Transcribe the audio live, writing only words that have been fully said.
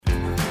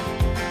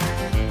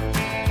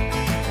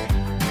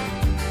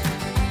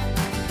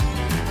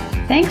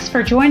Thanks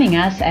for joining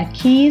us at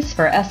Keys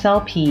for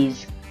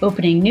SLPs,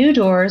 opening new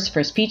doors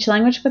for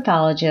speech-language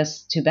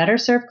pathologists to better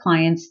serve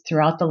clients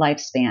throughout the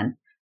lifespan.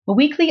 A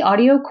weekly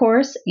audio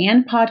course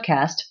and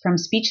podcast from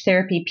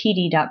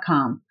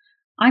SpeechTherapyPD.com.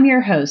 I'm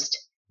your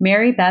host,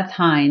 Mary Beth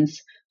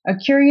Hines, a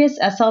curious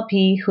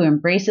SLP who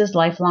embraces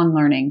lifelong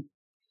learning.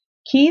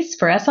 Keys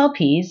for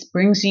SLPs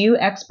brings you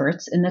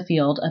experts in the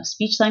field of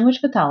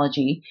speech-language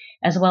pathology,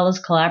 as well as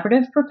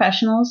collaborative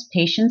professionals,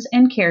 patients,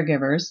 and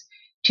caregivers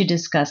to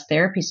discuss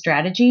therapy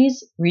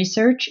strategies,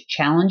 research,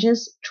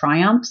 challenges,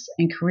 triumphs,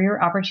 and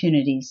career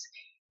opportunities.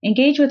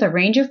 Engage with a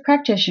range of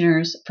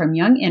practitioners from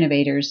young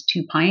innovators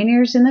to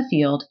pioneers in the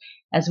field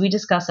as we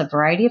discuss a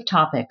variety of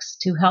topics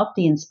to help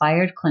the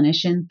inspired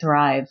clinician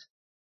thrive.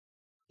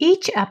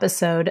 Each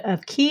episode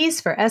of Keys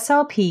for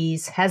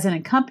SLPs has an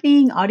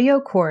accompanying audio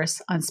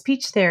course on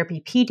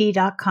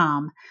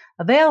SpeechTherapyPD.com,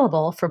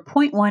 available for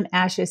 0.1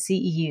 ASHA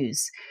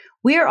CEUs.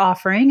 We are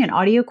offering an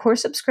audio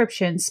course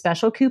subscription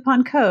special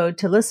coupon code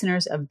to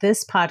listeners of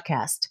this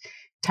podcast.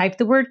 Type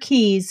the word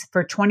KEYS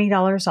for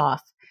 $20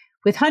 off.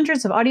 With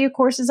hundreds of audio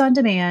courses on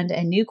demand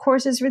and new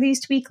courses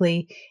released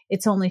weekly,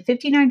 it's only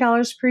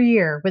 $59 per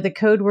year with the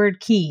code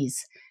word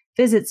KEYS.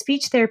 Visit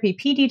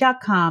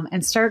SpeechTherapyPD.com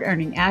and start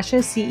earning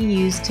ASHA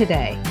CEUs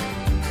today.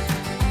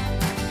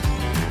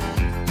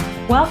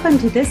 Welcome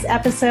to this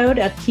episode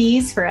of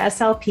Keys for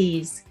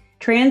SLPs,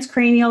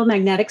 Transcranial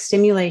Magnetic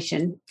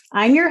Stimulation.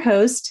 I'm your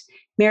host,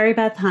 Mary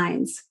Beth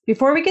Hines.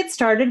 Before we get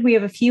started, we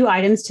have a few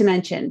items to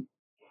mention.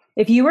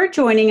 If you are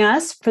joining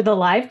us for the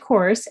live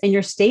course and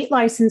your state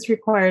license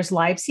requires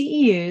live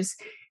CEUs,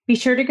 be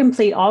sure to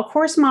complete all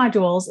course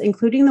modules,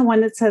 including the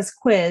one that says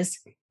quiz,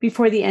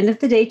 before the end of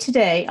the day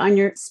today on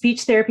your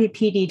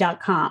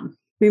SpeechTherapyPD.com.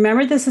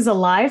 Remember, this is a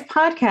live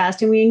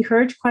podcast and we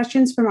encourage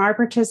questions from our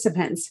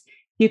participants.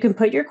 You can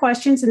put your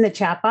questions in the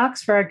chat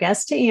box for our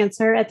guests to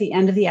answer at the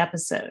end of the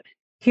episode.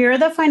 Here are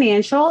the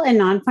financial and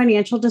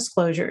non-financial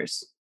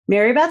disclosures.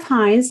 Mary Beth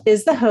Hines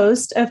is the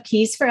host of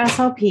Keys for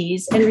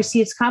SLPs and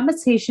receives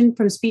compensation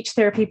from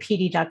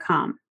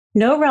SpeechTherapyPD.com.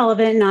 No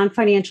relevant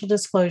non-financial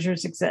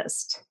disclosures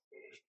exist.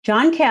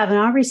 John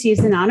Kavanaugh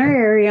receives an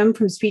honorarium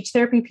from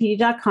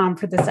SpeechTherapyPD.com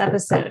for this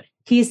episode.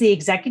 He is the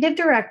Executive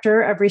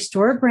Director of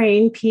Restore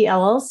Brain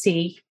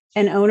PLLC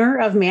and owner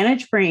of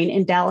Manage Brain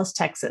in Dallas,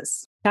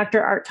 Texas.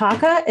 Dr. Art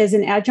Taka is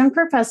an adjunct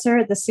professor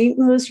at the St.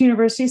 Louis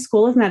University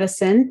School of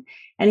Medicine,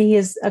 and he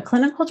is a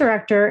clinical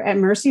director at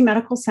Mercy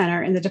Medical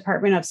Center in the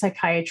Department of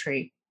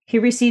Psychiatry. He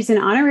receives an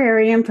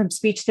honorarium from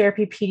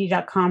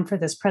SpeechTherapyPD.com for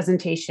this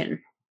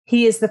presentation.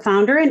 He is the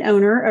founder and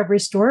owner of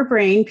Restore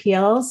Brain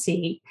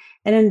PLLC,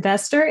 an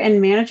investor and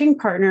managing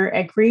partner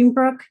at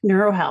Greenbrook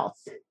NeuroHealth.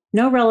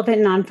 No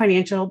relevant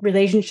non-financial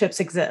relationships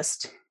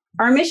exist.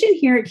 Our mission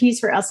here at Keys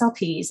for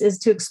SLPs is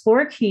to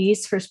explore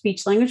keys for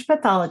speech-language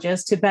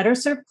pathologists to better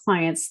serve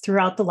clients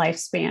throughout the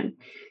lifespan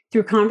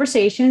through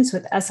conversations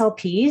with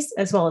SLPs,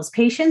 as well as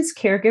patients,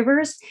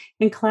 caregivers,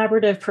 and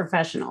collaborative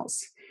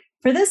professionals.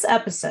 For this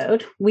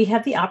episode, we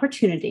have the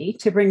opportunity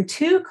to bring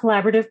two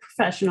collaborative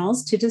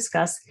professionals to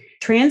discuss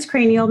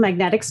transcranial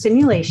magnetic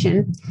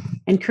stimulation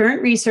and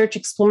current research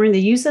exploring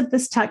the use of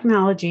this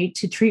technology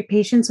to treat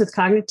patients with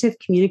cognitive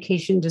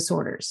communication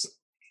disorders,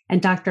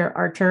 and Dr.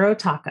 Arturo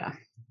Taka.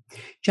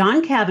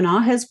 John Kavanaugh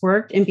has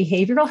worked in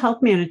behavioral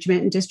health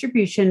management and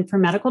distribution for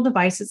medical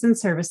devices and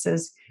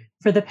services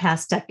for the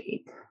past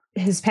decade.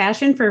 His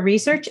passion for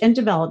research and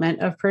development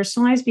of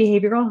personalized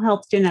behavioral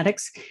health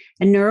genetics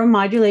and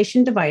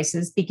neuromodulation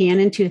devices began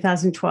in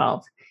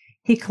 2012.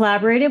 He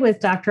collaborated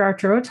with Dr.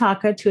 Arturo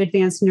Taka to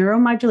advance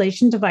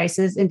neuromodulation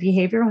devices in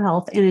behavioral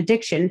health and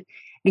addiction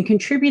and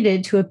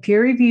contributed to a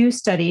peer-reviewed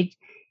study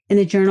in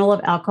the Journal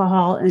of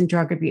Alcohol and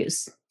Drug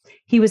Abuse.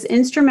 He was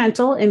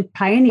instrumental in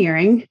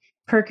pioneering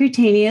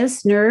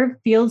percutaneous nerve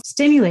field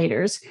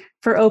stimulators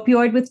for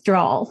opioid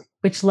withdrawal,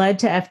 which led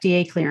to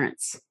FDA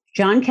clearance.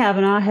 John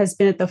Kavanaugh has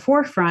been at the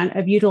forefront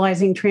of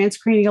utilizing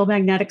transcranial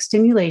magnetic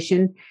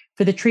stimulation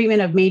for the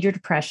treatment of major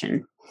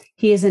depression.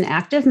 He is an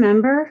active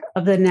member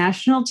of the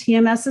National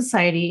TMS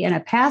Society and a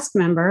past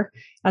member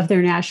of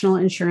their National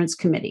Insurance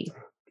Committee.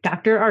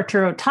 Dr.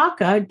 Arturo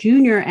Taka,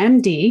 Jr.,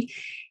 MD,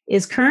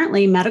 is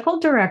currently Medical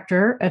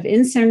Director of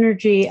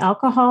InSynergy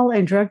Alcohol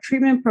and Drug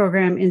Treatment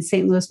Program in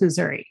St. Louis,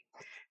 Missouri.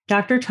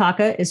 Dr.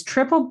 Taka is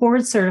triple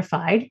board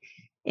certified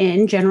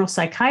in general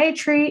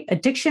psychiatry,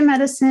 addiction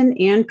medicine,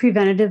 and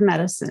preventative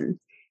medicine.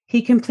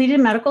 He completed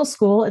medical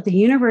school at the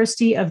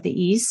University of the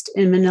East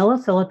in Manila,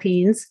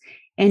 Philippines,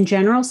 and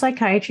general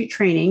psychiatry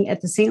training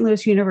at the St.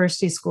 Louis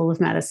University School of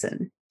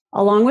Medicine.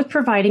 Along with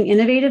providing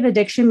innovative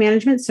addiction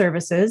management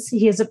services,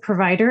 he is a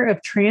provider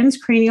of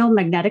transcranial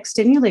magnetic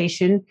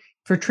stimulation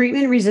for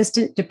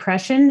treatment-resistant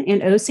depression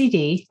and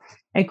OCD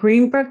at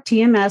Greenbrook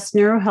TMS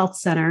NeuroHealth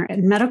Center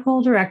and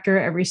medical director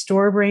at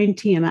Restore Brain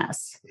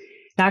TMS.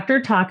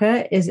 Dr.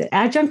 Taka is an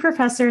adjunct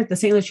professor at the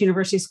St. Louis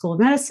University School of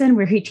Medicine,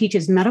 where he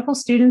teaches medical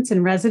students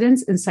and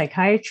residents in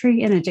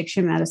psychiatry and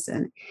addiction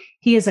medicine.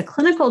 He is a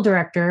clinical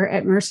director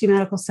at Mercy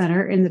Medical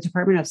Center in the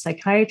Department of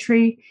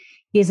Psychiatry.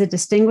 He is a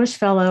distinguished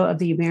fellow of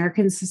the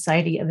American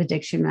Society of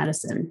Addiction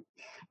Medicine.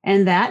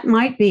 And that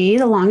might be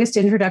the longest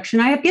introduction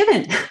I have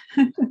given.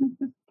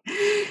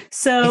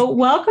 So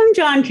welcome,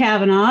 John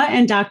Kavanaugh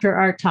and Dr.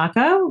 Art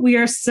Taka. We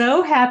are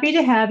so happy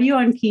to have you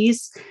on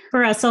Keys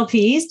for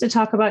SLPs to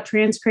talk about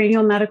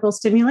transcranial medical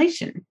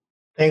stimulation.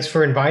 Thanks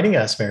for inviting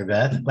us, Mary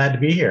Beth. Glad to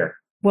be here.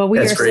 Well, we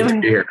That's are great to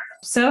be here.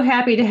 So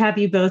happy to have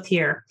you both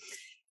here.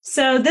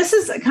 So this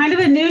is kind of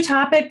a new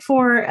topic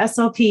for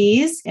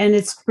SLPs, and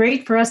it's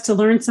great for us to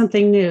learn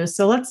something new.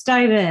 So let's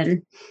dive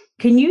in.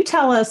 Can you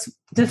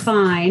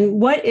define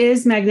what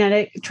is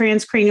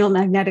transcranial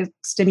magnetic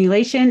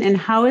stimulation and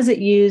how is it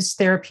used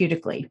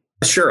therapeutically?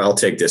 Sure, I'll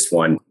take this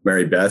one,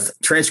 Mary Beth.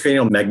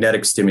 Transcranial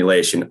magnetic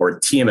stimulation,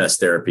 or TMS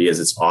therapy as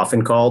it's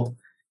often called,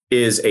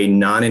 is a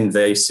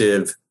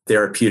non-invasive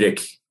therapeutic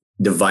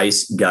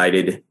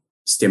device-guided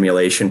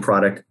stimulation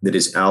product that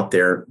is out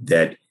there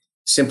that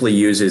simply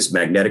uses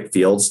magnetic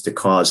fields to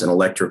cause an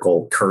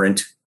electrical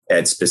current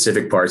at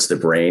specific parts of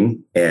the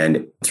brain,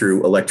 and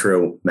through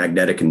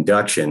electromagnetic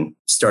induction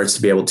starts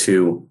to be able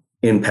to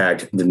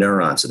impact the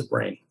neurons of the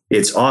brain.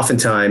 It's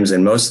oftentimes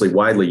and mostly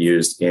widely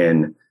used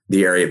in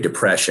the area of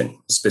depression,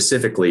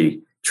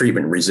 specifically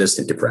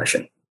treatment-resistant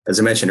depression. As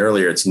I mentioned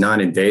earlier, it's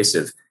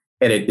non-invasive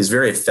and it is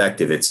very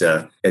effective. It's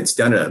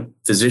done in a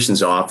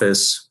physician's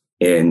office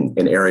in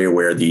an area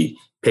where the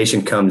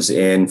patient comes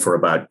in for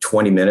about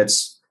 20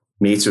 minutes,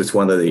 meets with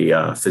one of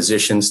the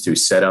physicians to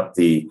set up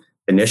the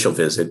initial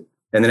visit,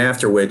 and then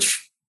after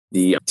which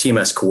the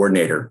TMS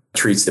coordinator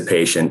treats the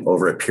patient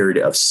over a period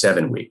of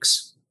 7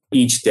 weeks.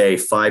 Each day,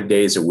 5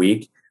 days a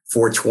week,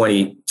 for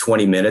 20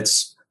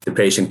 minutes, the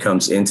patient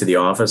comes into the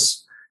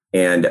office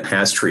and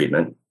has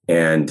treatment,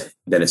 and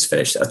then it's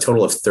finished. A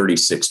total of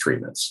 36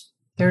 treatments.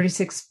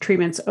 36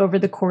 treatments over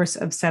the course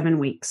of 7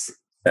 weeks.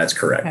 That's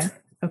correct.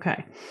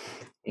 Okay.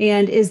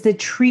 And is the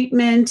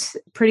treatment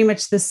pretty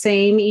much the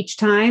same each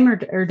time,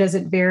 or does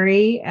it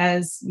vary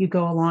as you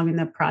go along in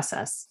the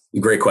process?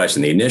 Great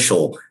question. The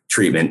initial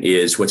treatment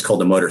is what's called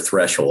the motor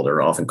threshold,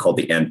 or often called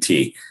the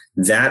MT.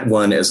 That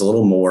one is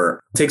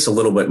takes a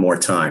little bit more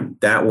time.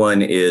 That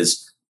one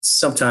is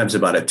sometimes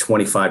about a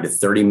 25 to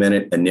 30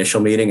 minute initial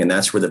meeting, and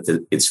that's where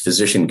it's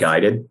physician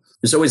guided.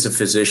 There's always a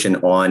physician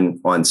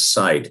on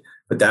site,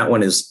 but that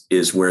one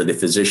is where the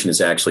physician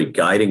is actually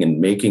guiding and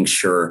making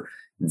sure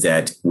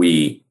that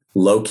we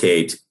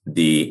locate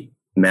the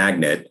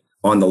magnet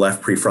on the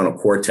left prefrontal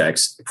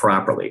cortex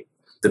properly.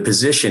 The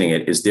positioning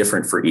it is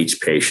different for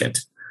each patient.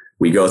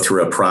 We go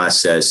through a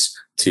process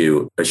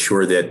to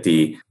assure that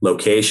the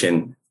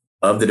location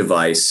of the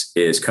device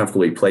is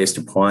comfortably placed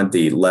upon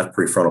the left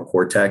prefrontal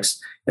cortex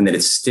and that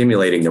it's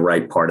stimulating the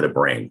right part of the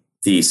brain.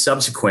 The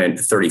subsequent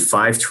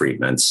 35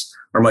 treatments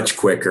are much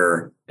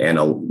quicker and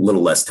a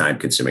little less time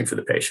consuming for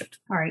the patient.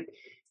 All right.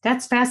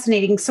 That's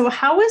fascinating. So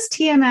how was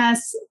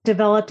TMS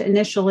developed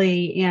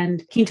initially?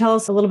 And can you tell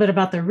us a little bit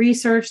about the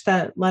research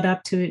that led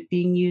up to it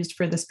being used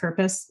for this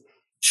purpose?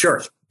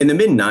 Sure. In the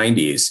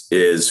mid-90s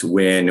is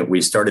when we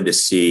started to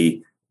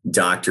see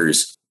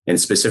doctors, and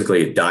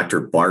specifically Dr.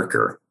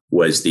 Barker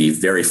was the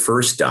very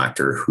first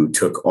doctor who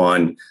took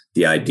on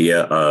the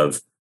idea of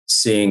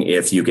seeing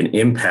if you can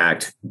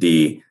impact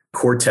the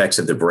cortex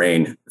of the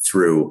brain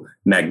through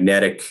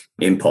magnetic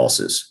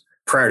impulses.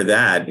 Prior to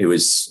that,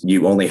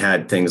 you only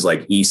had things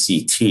like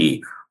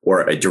ECT,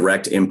 or a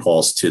direct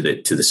impulse to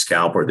the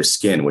scalp or the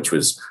skin, which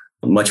was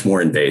much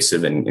more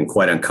invasive and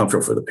quite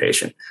uncomfortable for the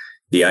patient.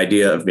 The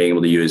idea of being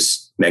able to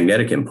use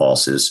magnetic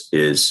impulses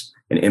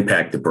and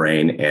impact the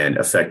brain and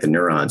affect the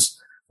neurons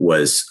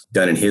was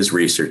done in his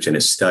research and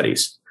his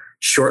studies.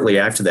 Shortly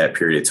after that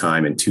period of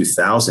time, in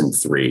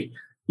 2003,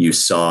 you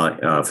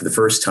saw for the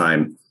first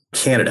time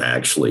Canada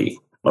actually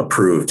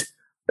approved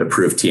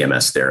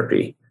TMS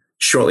therapy.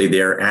 Shortly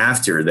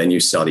thereafter, then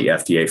you saw the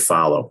FDA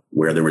follow,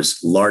 where there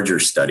was larger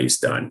studies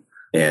done.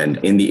 And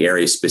in the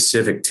area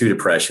specific to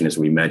depression, as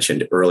we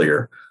mentioned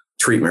earlier,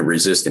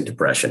 treatment-resistant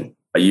depression.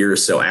 A year or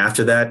so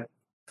after that,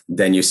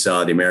 then you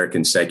saw the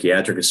American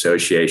Psychiatric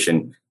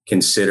Association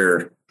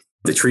consider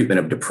the treatment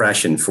of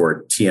depression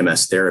for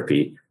TMS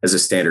therapy as a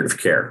standard of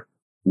care.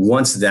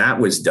 Once that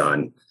was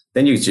done,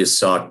 then you just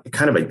saw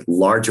kind of a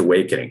large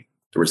awakening.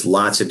 There was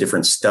lots of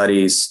different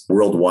studies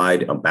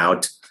worldwide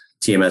about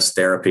TMS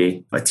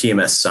therapy. A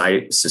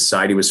TMS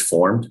society was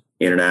formed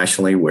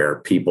internationally where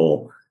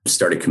people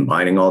started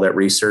combining all that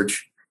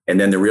research.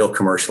 And then the real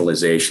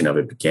commercialization of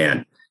it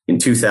began. In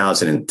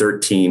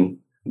 2013,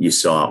 you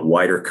saw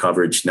wider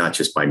coverage, not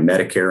just by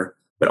Medicare,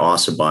 but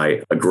also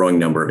by a growing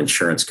number of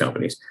insurance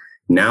companies.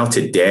 Now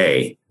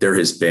today, there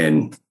has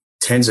been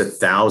tens of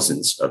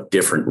thousands of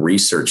different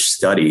research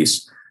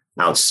studies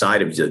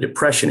outside of the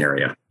depression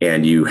area.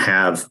 And you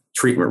have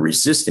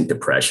treatment-resistant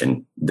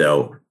depression,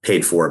 though,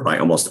 paid for by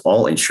almost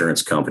all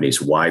insurance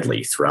companies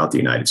widely throughout the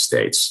United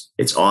States.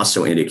 It's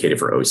also indicated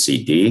for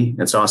OCD.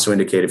 It's also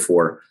indicated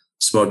for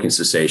smoking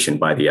cessation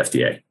by the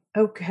FDA.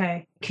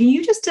 Okay. Can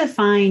you just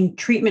define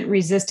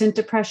treatment-resistant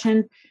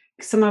depression?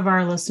 Some of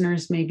our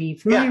listeners may be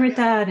familiar with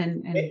that.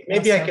 And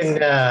maybe I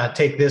can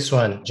take this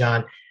one,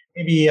 John.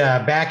 Maybe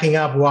backing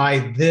up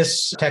why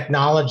this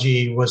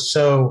technology was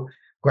so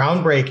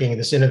groundbreaking,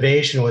 this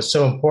innovation was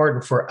so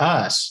important for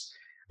us.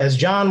 As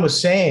John was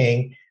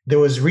saying, there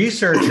was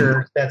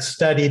researchers that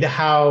studied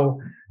how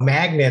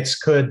magnets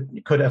could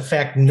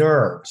affect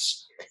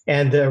nerves.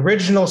 And the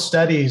original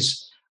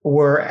studies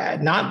were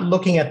not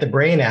looking at the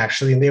brain,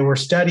 actually. They were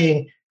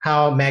studying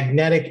how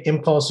magnetic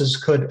impulses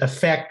could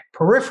affect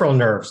peripheral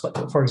nerves,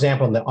 like, for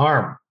example, in the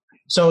arm.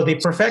 So they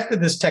perfected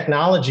this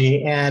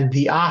technology, and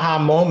the aha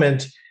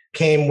moment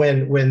came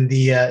when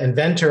the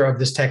inventor of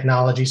this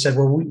technology said,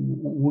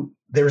 well,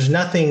 there's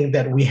nothing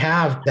that we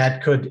have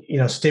that could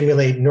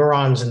stimulate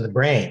neurons in the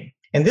brain.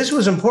 And this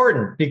was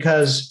important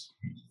because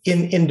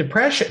in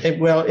depression,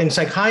 well, in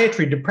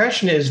psychiatry,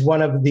 depression is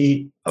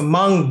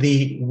among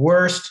the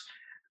worst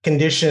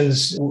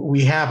conditions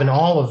we have in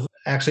all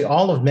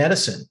of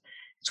medicine.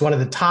 It's one of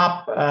the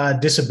top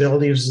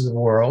disabilities of the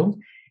world,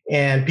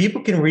 and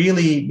people can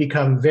really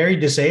become very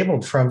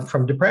disabled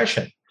from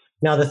depression.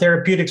 Now, the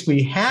therapeutics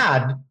we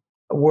had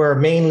were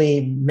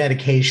mainly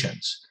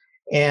medications,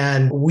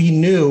 and we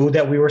knew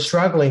that we were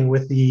struggling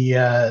with the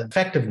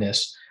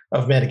effectiveness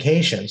of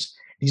medications.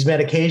 These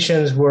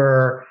medications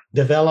were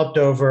developed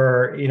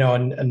over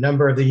a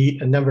number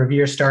of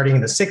years, starting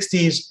in the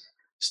 60s,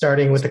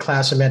 starting with the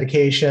class of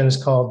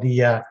medications called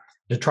the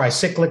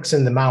tricyclics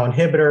and the MAO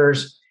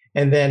inhibitors,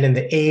 and then in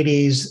the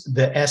 80s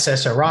the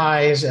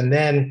SSRIs, and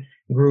then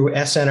grew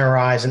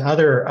SNRIs and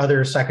other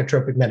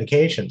psychotropic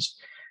medications.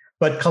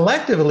 But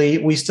collectively,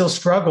 we still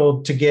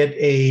struggled to get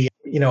a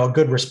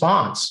good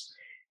response.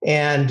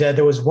 And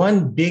there was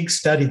one big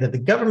study that the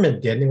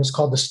government did, and it was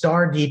called the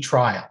STAR-D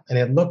trial. And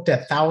it looked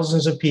at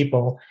thousands of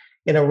people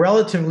in a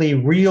relatively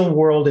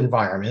real-world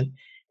environment.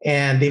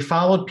 And they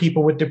followed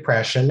people with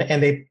depression,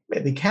 and they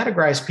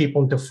categorized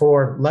people into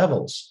 4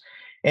 levels.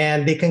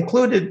 And they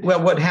concluded,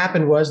 well, what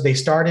happened was they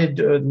started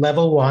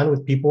level 1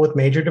 with people with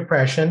major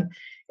depression,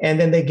 and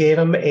then they gave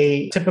them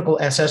a typical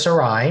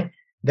SSRI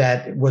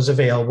that was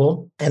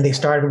available. And they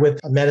started with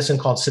a medicine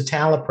called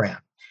citalopram.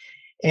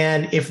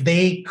 And if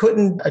they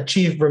couldn't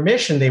achieve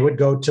remission, they would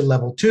go to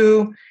level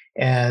 2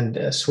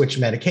 and switch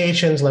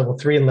medications, level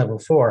 3 and level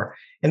 4.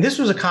 And this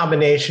was a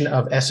combination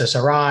of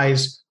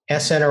SSRIs,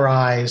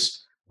 SNRIs,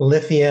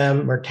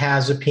 lithium,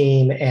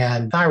 mirtazapine,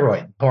 and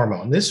thyroid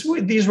hormone.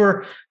 These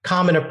were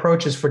common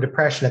approaches for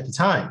depression at the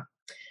time.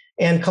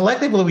 And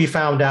collectively, we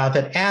found out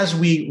that as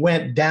we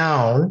went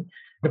down,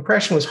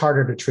 depression was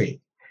harder to treat.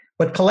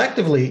 But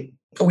collectively,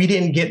 we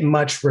didn't get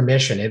much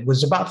remission. It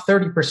was about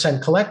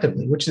 30%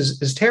 collectively, which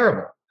is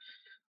terrible.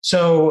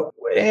 So,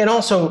 and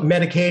also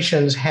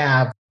medications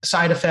have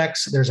side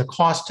effects. There's a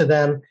cost to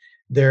them.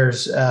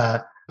 There's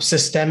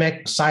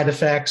systemic side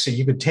effects. So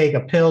you could take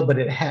a pill, but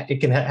it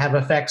can have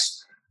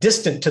effects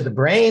distant to the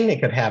brain. It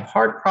could have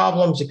heart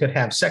problems. It could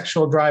have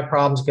sexual drive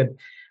problems. It could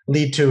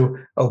lead to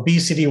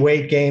obesity,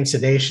 weight gain,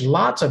 sedation,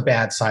 lots of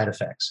bad side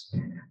effects.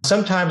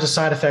 Sometimes the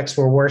side effects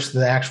were worse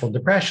than the actual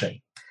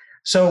depression.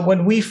 So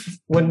when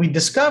we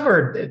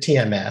discovered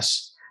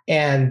TMS,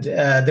 and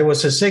there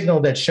was a signal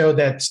that showed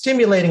that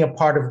stimulating a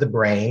part of the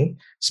brain,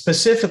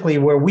 specifically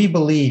where we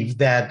believe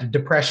that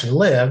depression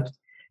lived,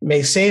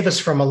 may save us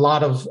from a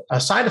lot of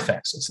side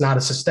effects. It's not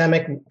a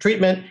systemic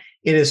treatment.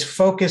 It is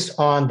focused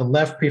on the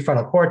left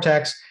prefrontal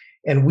cortex.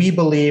 And we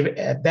believe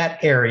at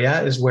that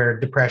area is where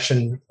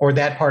depression or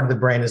that part of the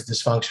brain is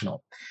dysfunctional.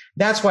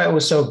 That's why it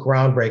was so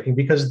groundbreaking,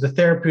 because the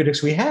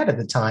therapeutics we had at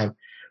the time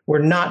were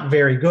not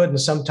very good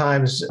and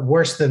sometimes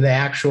worse than the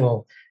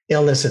actual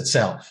illness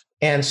itself.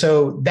 And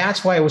so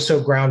that's why it was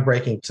so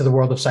groundbreaking to the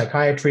world of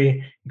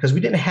psychiatry, because we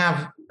didn't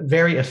have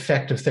very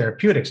effective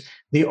therapeutics.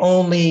 The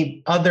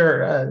only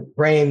other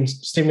brain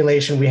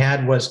stimulation we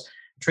had was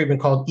a treatment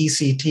called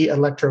ECT,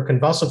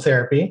 electroconvulsive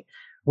therapy,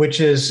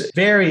 which is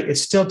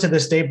it's still to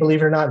this day,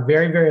 believe it or not,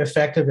 very, very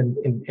effective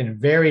and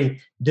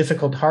very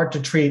difficult, hard to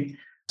treat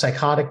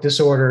psychotic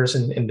disorders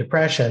and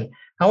depression.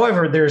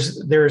 However,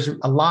 there's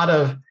a lot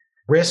of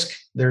risk.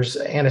 There's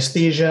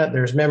anesthesia,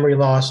 there's memory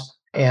loss,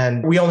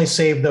 and we only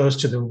save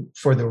those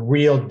for the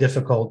real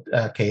difficult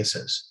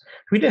cases.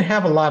 We didn't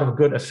have a lot of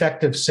good,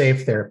 effective,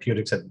 safe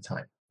therapeutics at the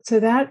time. So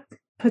that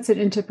puts it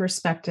into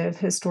perspective,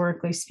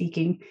 historically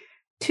speaking.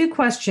 2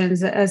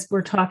 questions as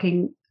we're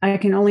talking. I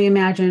can only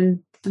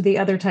imagine the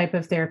other type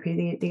of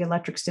therapy, the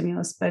electric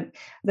stimulus, but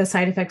the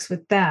side effects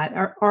with that.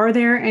 Are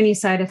there any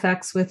side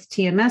effects with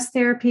TMS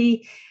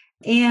therapy?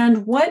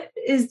 And what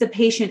is the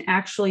patient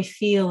actually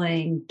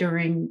feeling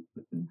during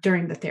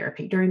the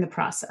therapy, during the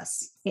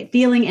process?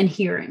 Feeling and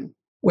hearing?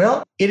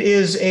 Well,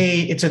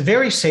 it's a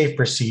very safe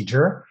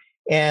procedure.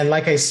 And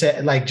like I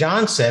said, like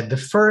John said, the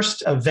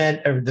first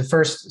event or the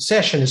first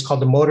session is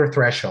called the motor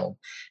threshold.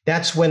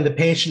 That's when the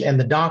patient and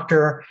the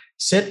doctor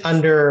sit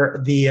under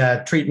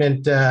the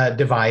treatment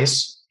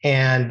device,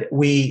 and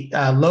we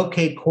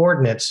locate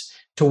coordinates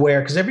to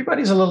where, because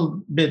everybody's a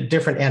little bit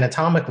different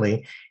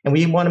anatomically, and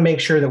we want to make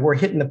sure that we're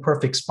hitting the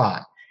perfect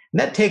spot.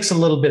 And that takes a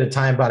little bit of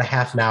time, about a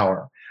half an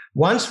hour.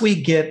 Once we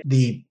get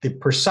the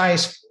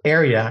precise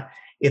area,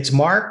 it's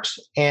marked,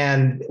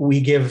 and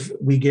we give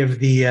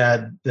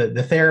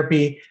the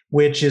therapy,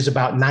 which is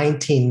about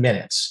 19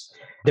 minutes.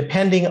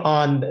 depending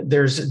on,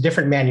 there's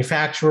different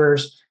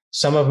manufacturers,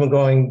 some of them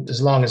going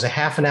as long as a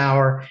half an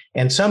hour,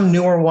 and some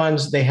newer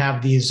ones, they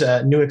have these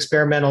new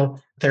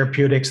experimental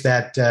therapeutics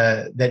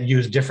that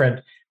use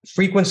different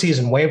frequencies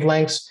and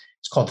wavelengths.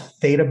 It's called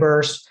theta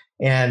burst,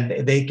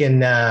 and they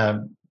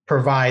can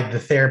provide the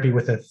therapy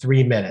within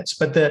 3 minutes.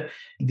 But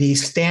the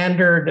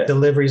standard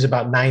delivery is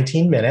about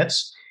 19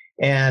 minutes.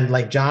 And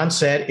like John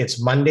said,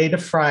 it's Monday to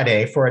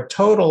Friday for a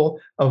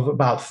total of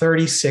about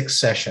 36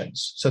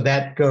 sessions. So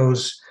that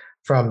goes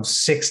from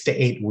 6 to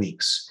 8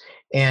 weeks.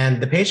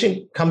 And the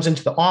patient comes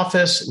into the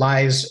office,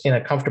 lies in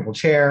a comfortable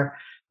chair.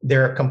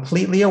 They're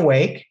completely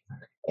awake.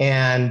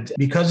 And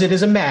because it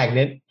is a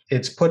magnet,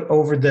 it's put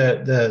over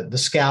the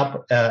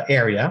scalp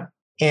area.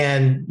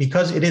 And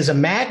because it is a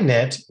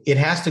magnet, it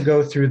has to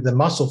go through the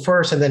muscle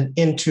first and then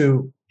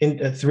through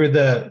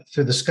the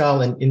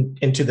skull and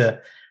into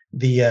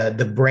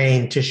the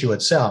brain tissue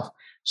itself.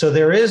 So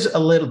there is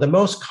the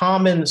most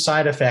common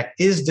side effect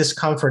is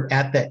discomfort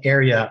at the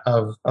area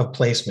of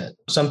placement.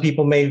 Some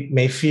people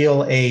may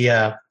feel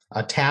a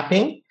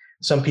tapping.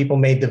 Some people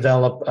may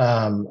develop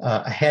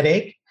a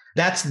headache.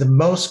 That's the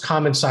most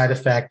common side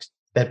effect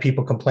that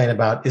people complain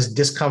about, is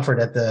discomfort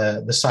at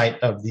the site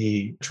of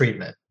the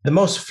treatment. The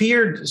most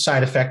feared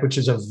side effect, which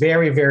is a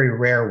very, very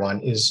rare one,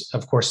 is,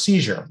 of course,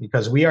 seizure,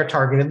 because we are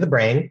targeting the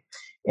brain.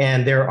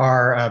 And there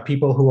are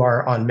people who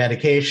are on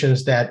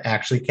medications that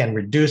actually can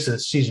reduce the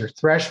seizure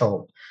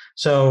threshold.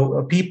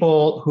 So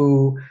people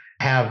who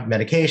have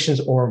medications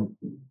or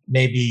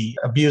maybe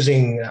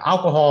abusing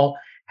alcohol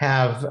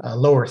have a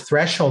lower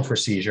threshold for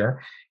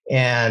seizure,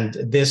 and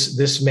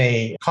this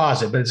may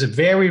cause it. But it's a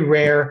very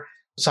rare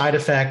side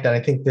effect, and I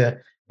think the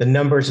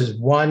numbers is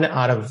 1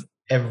 out of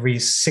every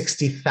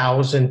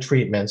 60,000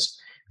 treatments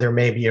there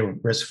may be a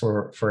risk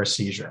for a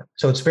seizure.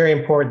 So it's very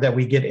important that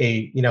we get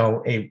a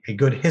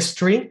good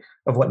history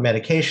of what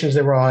medications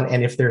they were on,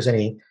 and if there's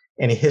any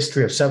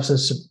history of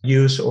substance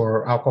use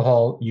or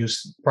alcohol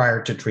use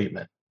prior to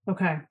treatment.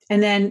 Okay.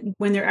 And then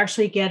when they're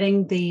actually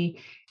getting the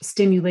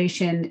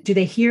stimulation, do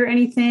they hear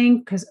anything?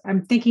 Because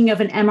I'm thinking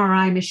of an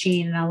MRI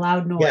machine and a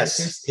loud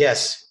noise.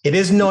 Yes. It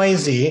is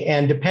noisy,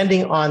 and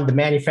depending on the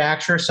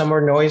manufacturer, some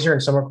are noisier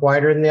and some are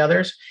quieter than the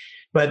others.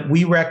 But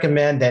we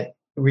recommend that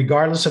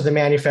regardless of the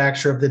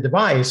manufacturer of the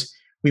device,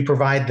 we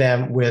provide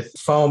them with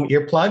foam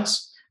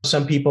earplugs.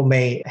 Some people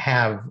may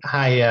have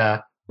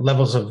high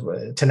levels of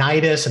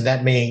tinnitus, and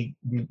that may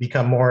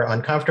become more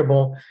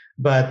uncomfortable.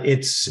 But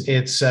it's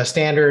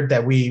standard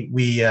that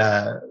we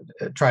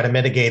try to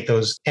mitigate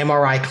those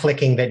MRI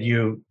clicking that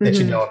you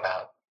know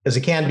about, because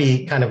it can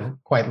be kind of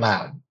quite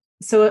loud.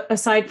 So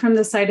aside from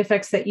the side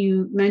effects that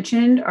you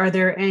mentioned, are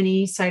there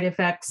any side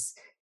effects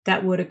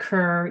that would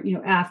occur,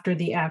 after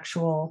the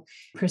actual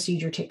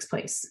procedure takes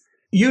place?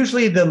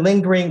 Usually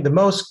the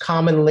most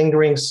common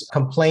lingering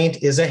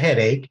complaint is a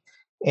headache.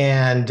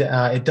 And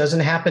it doesn't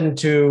happen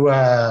to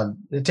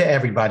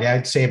everybody.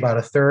 I'd say about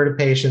a third of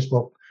patients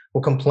will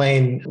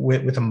complain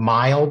with a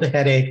mild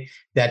headache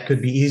that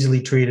could be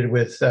easily treated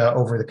with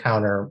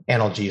over-the-counter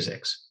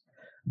analgesics.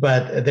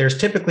 But there's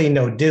typically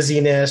no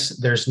dizziness,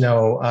 there's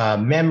no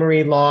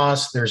memory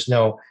loss, there's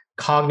no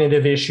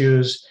cognitive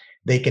issues.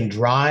 They can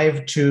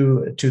drive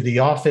to the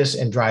office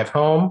and drive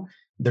home.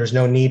 There's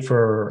no need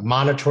for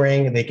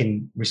monitoring. They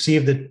can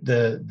receive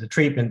the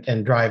treatment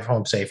and drive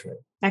home safely.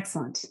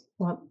 Excellent.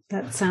 Well,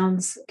 that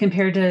sounds,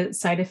 compared to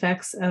side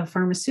effects of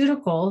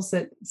pharmaceuticals,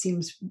 that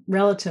seems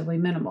relatively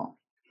minimal.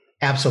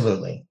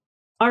 Absolutely.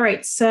 All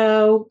right.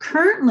 So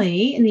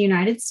currently in the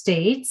United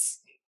States,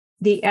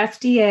 the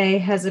FDA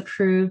has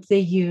approved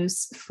the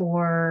use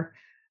for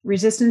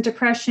resistant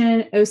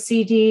depression,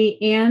 OCD,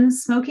 and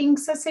smoking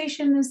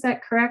cessation. Is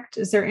that correct?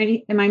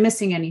 Am I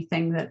missing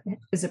anything that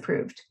is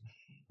approved?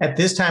 At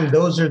this time,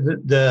 those are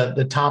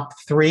the top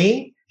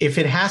 3. If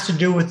it has to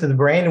do with the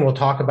brain, and we'll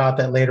talk about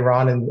that later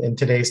on in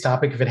today's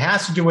topic, if it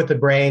has to do with the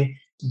brain,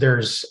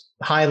 there's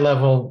high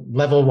level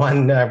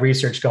 1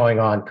 research going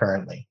on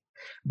currently.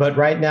 But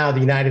right now, the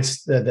United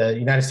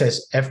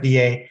States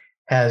FDA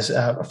has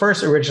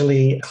first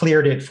originally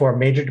cleared it for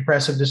major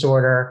depressive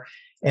disorder,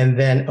 and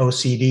then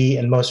OCD,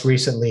 and most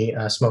recently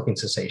smoking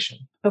cessation.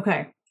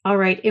 Okay. All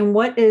right. And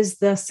what is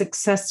the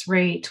success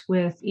rate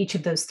with each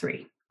of those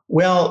 3?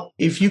 Well,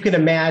 if you can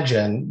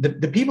imagine,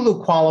 the people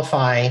who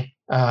qualify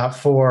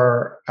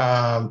for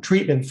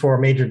treatment for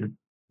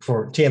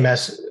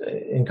TMS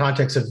in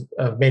context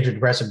of major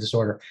depressive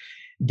disorder,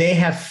 they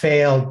have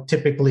failed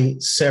typically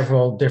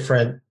several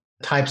different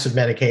types of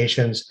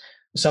medications.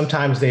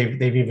 Sometimes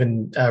they've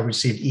even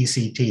received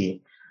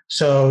ECT.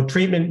 So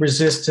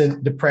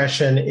treatment-resistant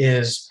depression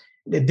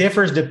it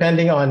differs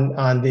depending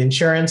on the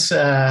insurance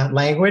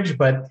language,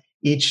 but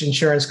each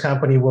insurance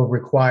company will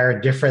require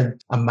a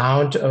different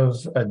amount of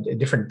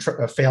different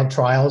failed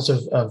trials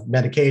of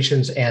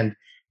medications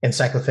and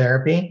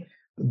psychotherapy.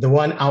 The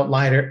one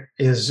outlier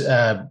is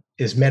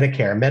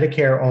Medicare.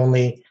 Medicare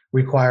only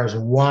requires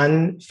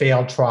 1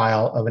 failed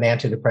trial of an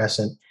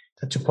antidepressant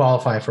to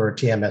qualify for a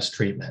TMS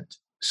treatment.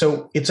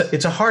 So it's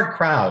a hard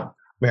crowd,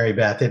 Mary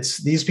Beth.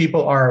 These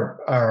people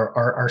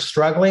are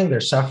struggling,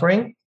 they're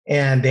suffering,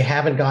 and they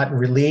haven't gotten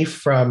relief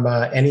from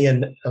any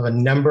of a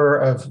number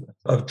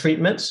of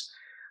treatments.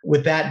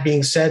 With that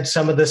being said,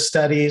 some of the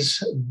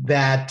studies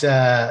that,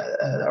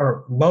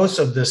 or most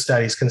of the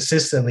studies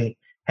consistently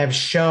have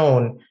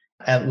shown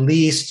at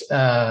least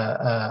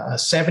a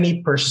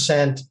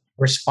 70%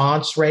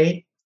 response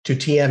rate to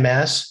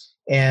TMS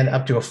and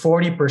up to a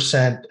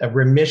 40%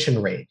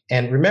 remission rate.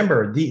 And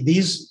remember,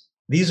 these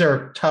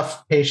are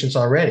tough patients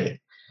already.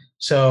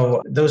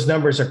 So those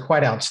numbers are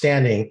quite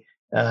outstanding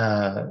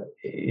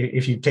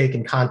if you take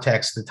in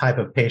context the type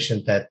of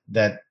patient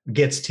that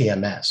gets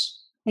TMS.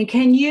 And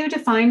can you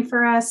define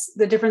for us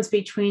the difference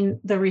between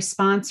the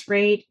response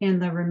rate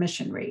and the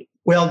remission rate?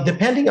 Well,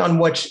 depending on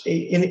which,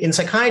 in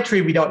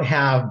psychiatry, we don't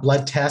have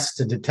blood tests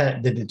to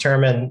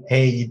determine,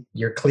 hey,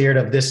 you're cleared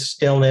of this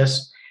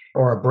illness,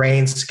 or a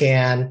brain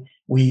scan.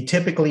 We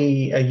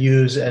typically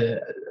use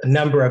a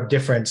number of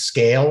different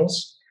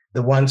scales.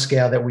 The one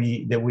scale that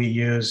we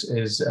use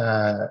is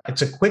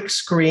it's a quick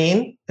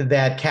screen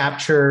that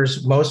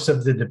captures most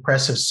of the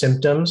depressive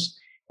symptoms,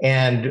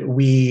 and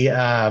we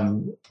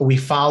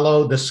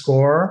follow the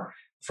score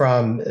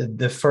from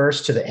the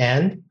first to the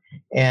end.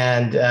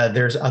 And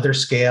there's other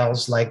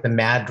scales like the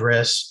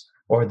MADRS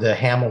or the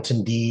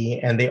Hamilton D,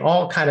 and they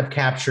all kind of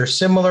capture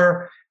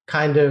similar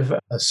kind of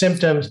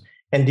symptoms.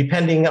 And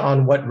depending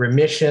on what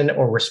remission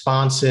or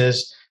response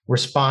is,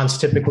 response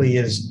typically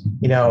is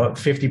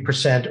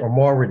 50% or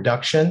more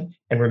reduction,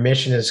 and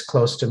remission is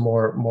close to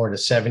more to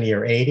 70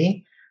 or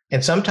 80.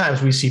 And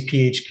sometimes we see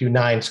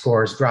PHQ-9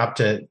 scores drop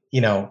to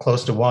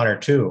close to 1 or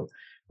 2,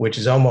 which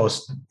is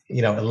almost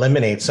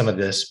eliminates some of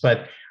this.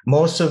 But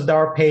most of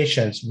our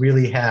patients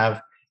really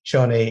have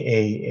shown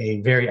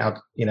a very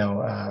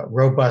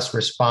robust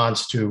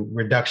response to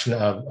reduction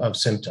of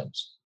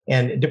symptoms.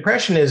 And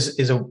depression is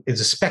a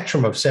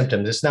spectrum of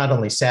symptoms. It's not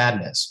only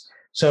sadness.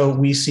 So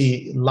we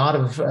see a lot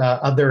of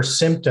other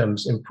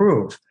symptoms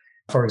improve.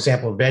 For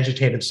example,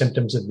 vegetative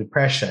symptoms of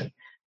depression,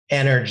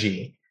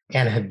 energy,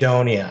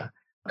 anhedonia,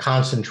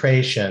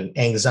 concentration,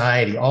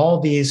 anxiety, all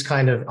these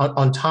kind of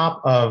on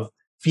top of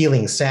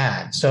feeling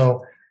sad.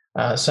 So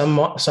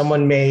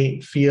someone may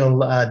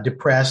feel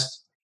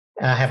depressed,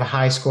 have a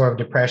high score of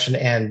depression,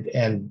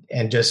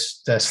 and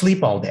just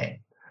sleep all day.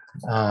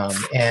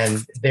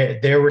 And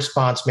their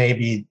response may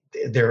be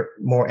they're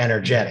more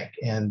energetic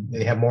and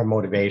they have more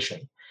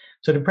motivation.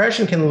 So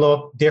depression can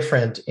look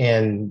different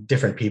in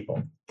different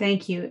people.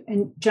 Thank you.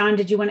 And John,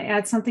 did you want to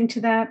add something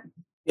to that?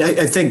 Yeah,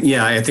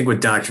 I think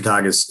what Dr.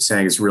 Tog is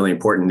saying is really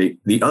important.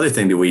 The other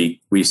thing that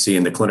we see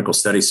in the clinical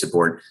study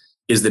support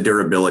is the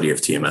durability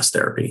of TMS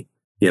therapy.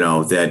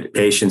 That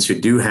patients who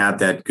do have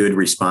that good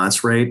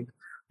response rate,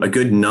 a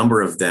good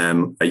number of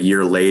them a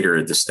year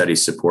later, the study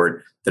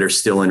support that are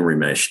still in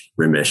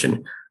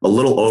remission. A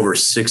little over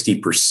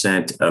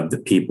 60% of the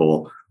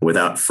people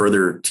without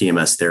further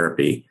TMS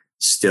therapy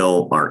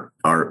still are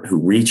who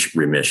reach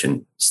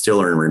remission, still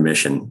are in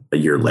remission a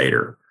year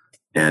later.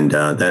 And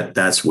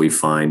that's what we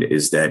find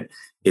is that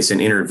it's an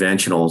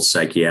interventional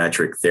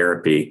psychiatric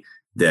therapy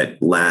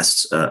that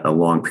lasts a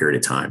long period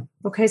of time.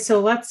 Okay,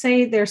 so let's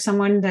say there's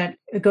someone that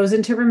goes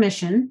into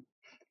remission,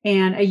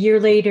 and a year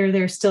later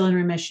they're still in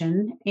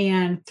remission,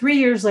 and 3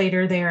 years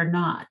later they are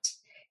not.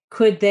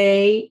 Could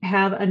they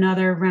have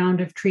another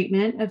round of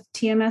treatment of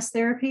TMS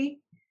therapy?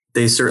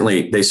 They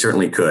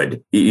certainly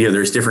could.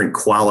 There's different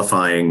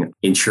qualifying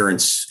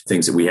insurance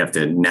things that we have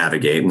to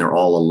navigate, and they're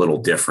all a little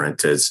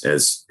different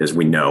as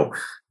we know.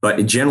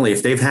 But generally,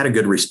 if they've had a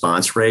good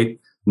response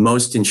rate,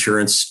 most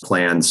insurance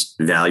plans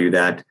value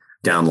that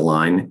down the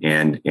line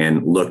and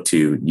look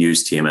to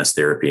use TMS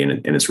therapy,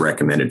 and it's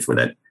recommended for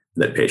that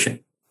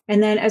patient.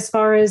 And then as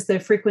far as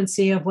the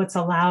frequency of what's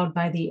allowed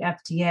by the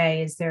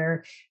FDA,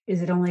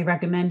 is it only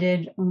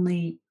recommended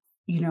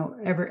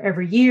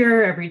every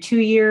year, every 2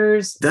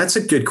 years? That's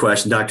a good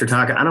question, Dr.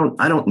 Tog.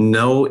 I don't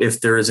know if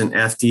there is an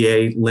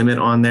FDA limit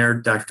on there.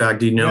 Dr. Tog,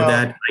 do you know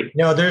that?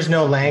 No, there's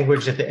no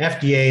language that the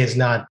FDA is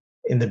not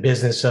in the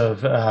business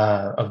of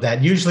that.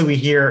 Usually we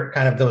hear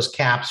kind of those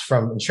caps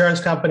from insurance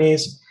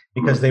companies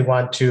because they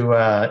want to,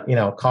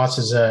 cost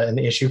is an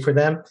issue for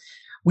them.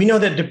 We know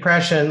that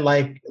depression,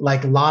 like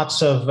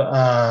lots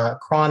of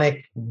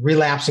chronic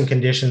relapsing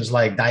conditions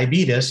like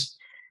diabetes,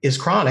 is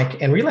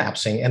chronic and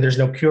relapsing, and there's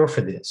no cure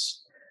for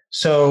this.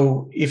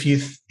 So if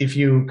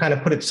you kind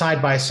of put it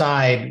side by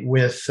side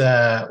with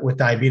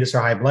diabetes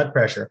or high blood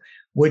pressure,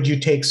 would you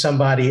take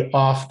somebody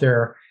off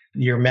your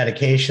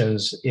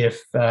medications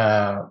if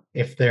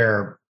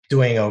they're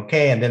doing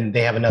okay and then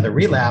they have another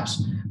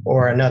relapse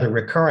or another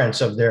recurrence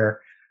of their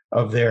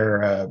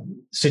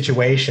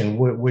situation?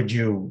 Would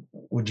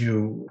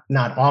you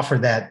not offer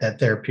that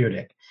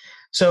therapeutic?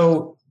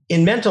 So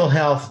in mental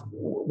health,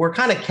 we're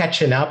kind of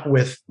catching up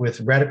with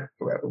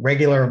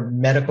regular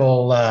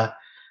medical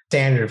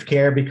standard of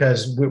care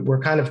because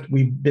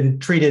we've been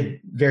treated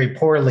very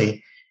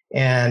poorly,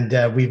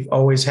 and we've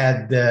always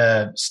had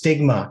the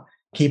stigma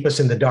keep us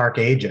in the dark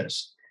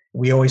ages.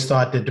 We always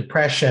thought that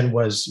depression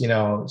was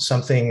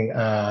something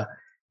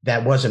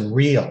that wasn't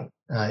real.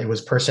 It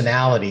was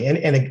personality,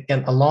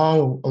 and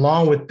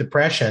along with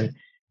depression,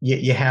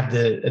 you have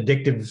the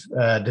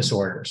addictive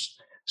disorders.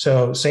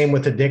 So same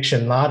with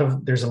addiction.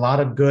 There's a lot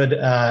of good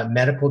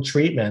medical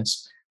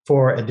treatments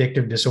for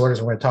addictive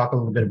disorders. We're going to talk a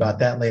little bit about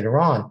that later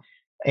on.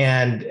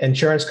 And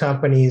insurance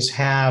companies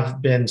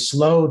have been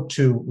slow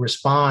to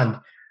respond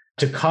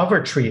to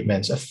cover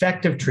treatments,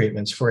 effective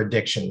treatments for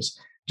addictions,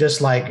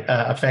 just like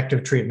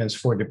effective treatments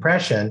for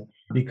depression,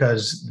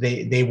 because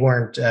they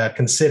weren't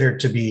considered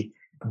to be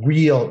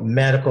real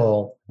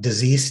medical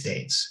disease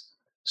states.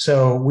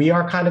 So we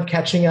are kind of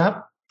catching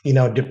up.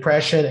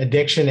 Depression,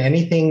 addiction,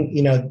 anything,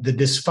 the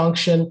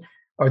dysfunction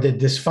or the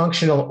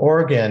dysfunctional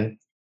organ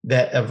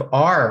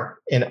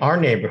in our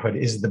neighborhood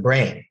is the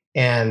brain.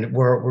 And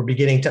we're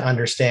beginning to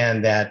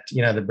understand that,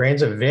 the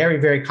brain's a very,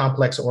 very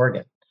complex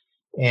organ.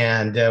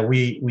 And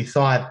we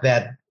thought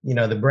that,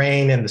 the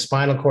brain and the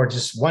spinal cord,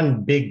 just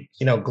one big,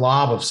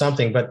 glob of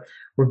something, but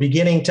we're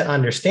beginning to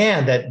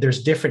understand that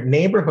there's different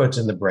neighborhoods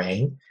in the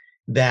brain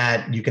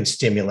that you can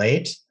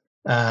stimulate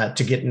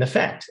to get an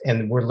effect.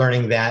 And we're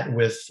learning that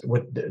with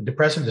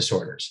depressive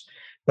disorders.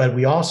 But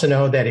we also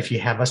know that if you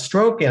have a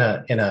stroke in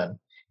an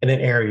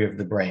area of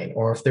the brain,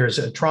 or if there's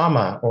a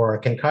trauma or a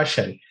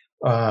concussion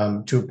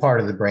to a part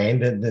of the brain,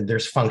 then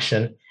there's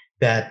function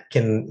that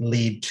can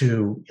lead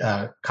to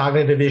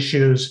cognitive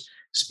issues,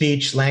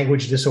 speech,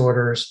 language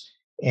disorders,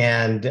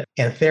 and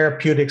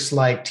therapeutics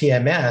like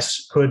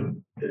TMS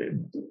could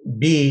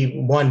be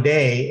one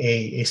day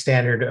a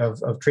standard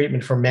of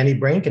treatment for many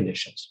brain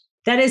conditions.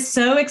 That is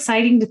so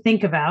exciting to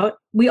think about.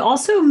 We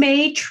also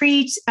may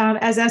treat,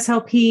 as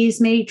SLPs,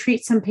 may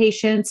treat some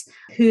patients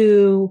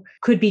who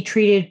could be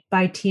treated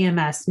by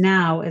TMS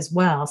now as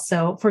well.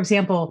 So, for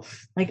example,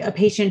 like a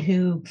patient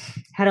who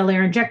had a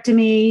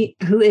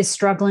laryngectomy, who is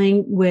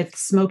struggling with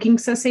smoking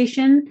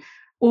cessation,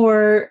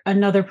 or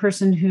another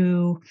person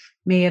who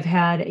may have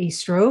had a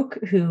stroke,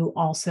 who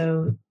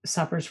also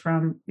suffers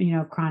from,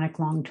 chronic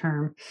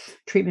long-term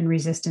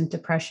treatment-resistant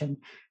depression.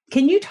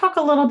 Can you talk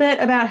a little bit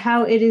about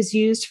how it is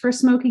used for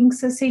smoking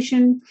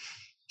cessation?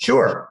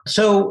 Sure.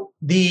 So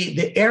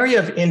the area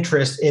of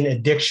interest in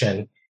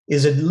addiction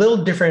is a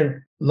little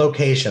different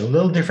location, a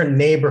little different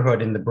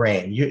neighborhood in the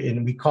brain.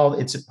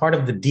 It's a part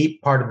of the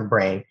deep part of the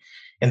brain.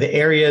 And the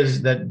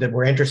areas that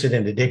we're interested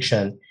in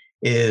addiction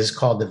is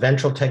called the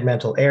ventral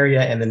tegmental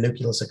area and the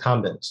nucleus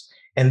accumbens.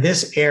 And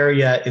this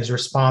area is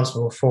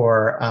responsible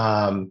for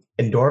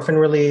endorphin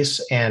release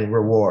and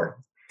reward.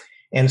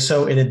 And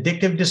so in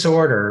addictive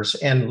disorders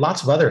and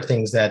lots of other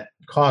things that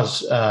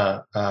cause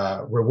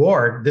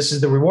reward, this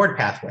is the reward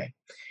pathway.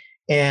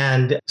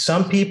 And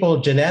some people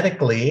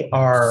genetically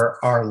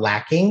are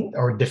lacking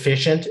or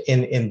deficient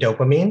in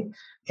dopamine,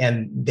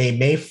 and they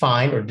may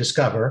find or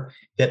discover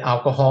that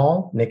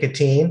alcohol,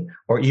 nicotine,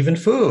 or even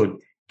food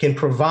can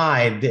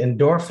provide the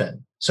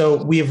endorphin.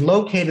 So we have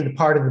located the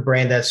part of the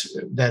brain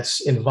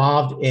that's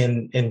involved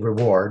in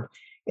reward.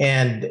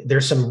 And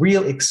there's some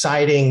real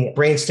exciting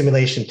brain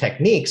stimulation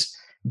techniques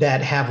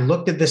that have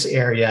looked at this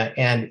area,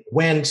 and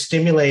when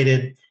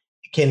stimulated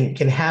can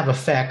have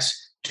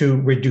effects to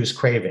reduce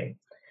craving.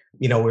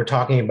 We're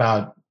talking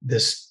about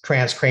this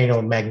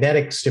transcranial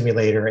magnetic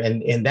stimulator,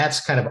 and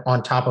that's kind of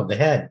on top of the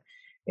head.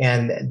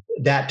 And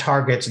that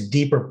targets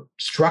deeper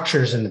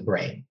structures in the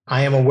brain.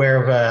 I am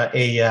aware of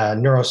a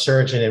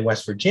neurosurgeon in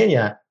West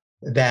Virginia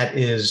that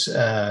is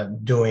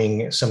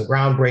doing some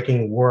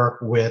groundbreaking work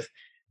with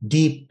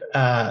deep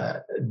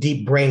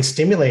brain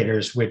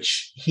stimulators,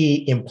 which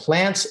he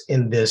implants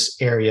in this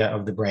area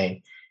of the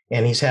brain.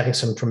 And he's having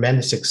some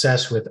tremendous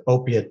success with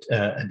opiate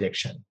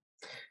addiction.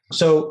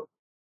 So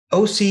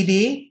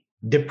OCD,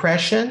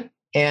 depression,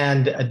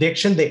 and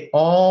addiction, they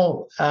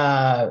all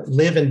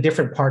live in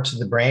different parts of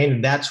the brain.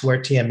 And that's where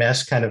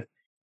TMS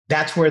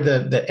that's where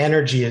the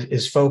energy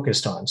is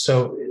focused on.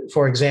 So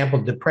for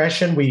example,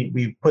 depression,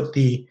 we put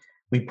the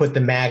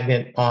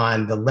magnet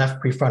on the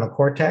left prefrontal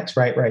cortex,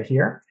 right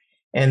here.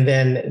 And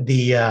then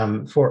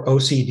for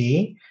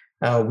OCD,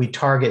 we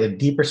target a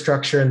deeper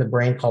structure in the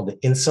brain called the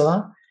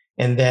insula.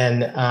 And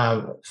then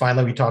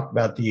finally, we talked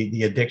about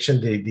the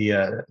addiction,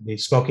 the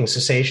smoking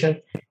cessation,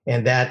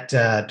 and that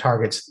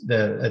targets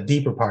a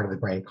deeper part of the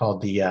brain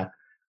called the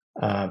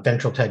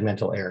ventral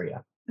tegmental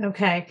area.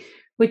 Okay,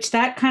 which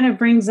that kind of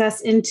brings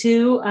us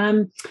into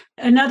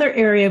another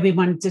area we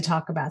wanted to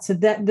talk about. So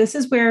that this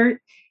is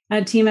where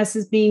TMS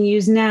is being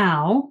used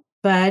now.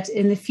 But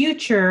in the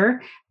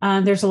future,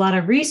 there's a lot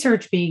of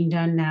research being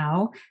done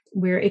now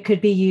where it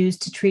could be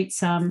used to treat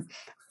some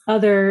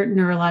other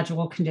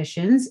neurological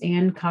conditions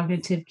and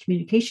cognitive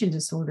communication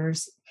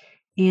disorders.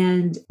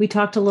 And we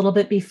talked a little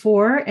bit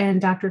before,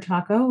 and Dr.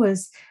 Taco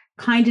was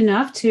kind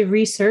enough to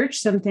research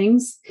some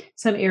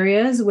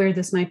areas where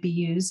this might be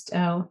used,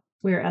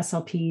 where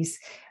SLPs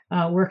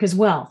work as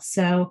well.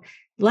 So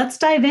let's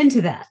dive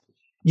into that.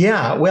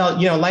 Yeah,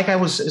 well, like I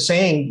was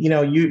saying,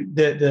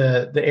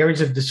 the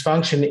areas of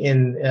dysfunction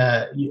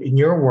in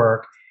your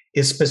work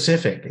is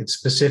specific. It's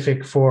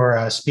specific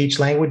for speech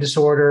language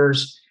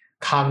disorders,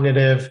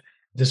 cognitive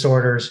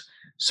disorders.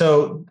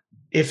 So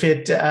if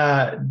it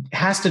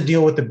has to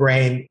deal with the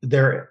brain,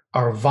 there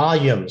are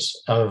volumes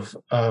of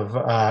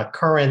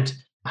current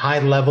high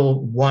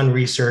level one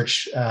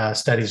research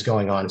studies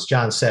going on. As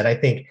John said, I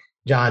think,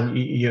 John,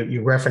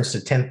 you referenced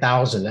to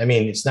 10,000. I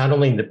mean, it's not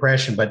only in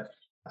depression, but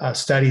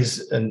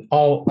studies in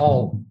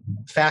all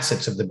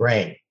facets of the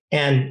brain.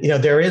 And,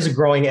 there is a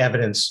growing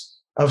evidence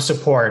of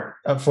support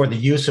for the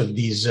use of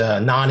these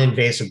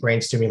non-invasive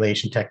brain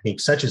stimulation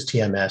techniques, such as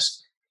TMS,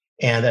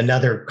 and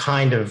another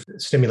kind of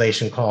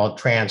stimulation called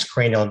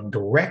transcranial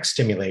direct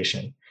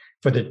stimulation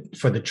for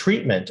the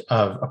treatment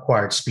of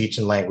acquired speech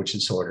and language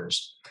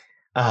disorders.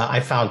 I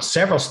found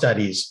several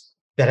studies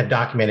that have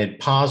documented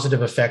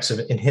positive effects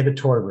of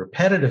inhibitory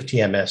repetitive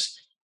TMS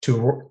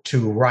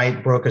to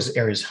right Broca's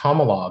Ayres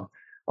homologue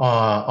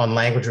on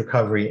language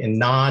recovery in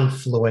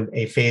non-fluent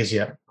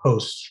aphasia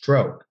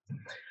post-stroke.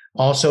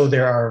 Also,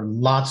 there are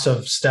lots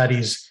of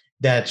studies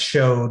that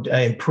showed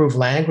improved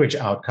language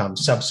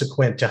outcomes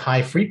subsequent to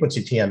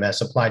high-frequency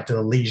TMS applied to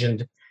the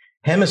lesioned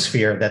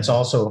hemisphere. That's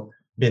also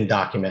been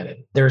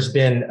documented. There's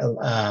been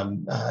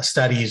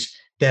studies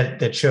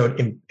that showed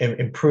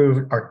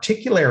improved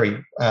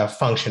articulatory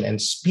function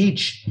and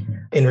speech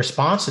in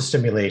response to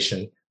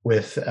stimulation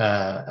with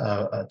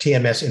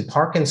TMS in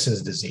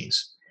Parkinson's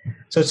disease.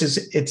 So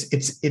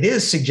it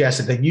is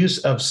suggested that use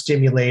of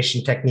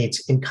stimulation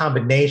techniques in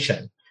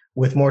combination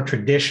with more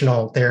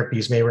traditional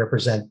therapies may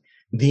represent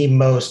the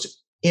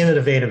most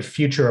innovative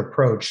future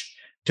approach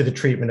to the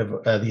treatment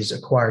of these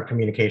acquired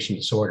communication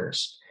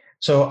disorders.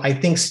 So I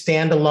think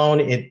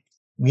standalone,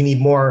 we need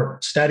more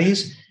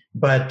studies,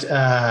 but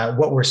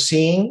what we're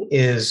seeing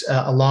is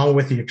along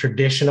with your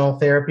traditional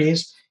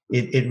therapies,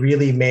 it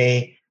really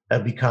may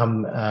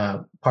become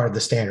part of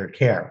the standard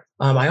care.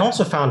 I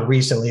also found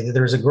recently that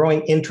there's a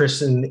growing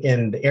interest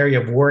in the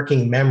area of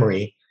working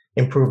memory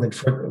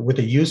improvement with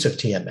the use of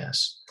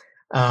TMS.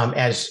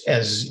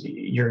 As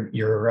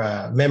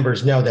your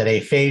members know, that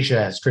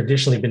aphasia has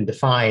traditionally been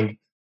defined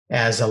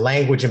as a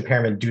language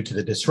impairment due to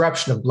the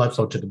disruption of blood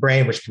flow to the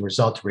brain, which can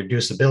result in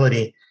reduced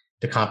ability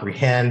to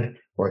comprehend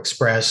or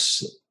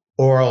express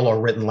oral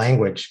or written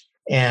language.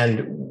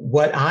 And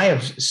what I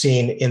have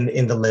seen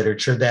in the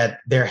literature, that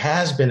there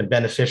has been a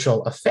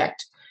beneficial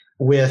effect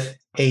with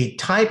a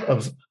type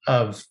of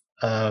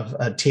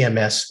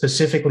TMS,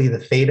 specifically the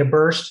theta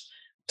burst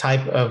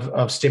type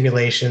of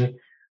stimulation.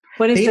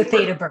 What is the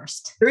theta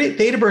burst?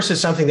 Theta burst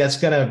is something that's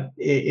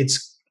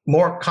it's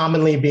more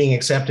commonly being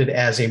accepted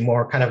as a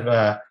more kind of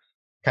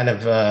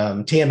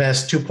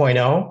TMS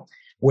 2.0,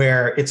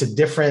 where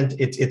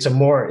it's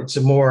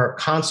a more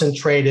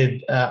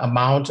concentrated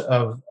amount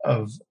of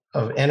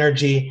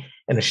energy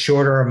in a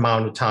shorter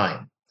amount of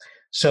time.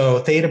 So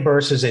theta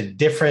burst is a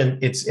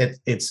different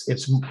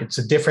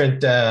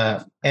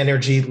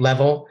energy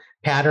level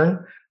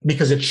pattern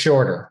because it's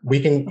shorter.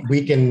 We can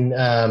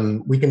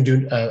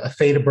do a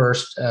theta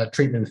burst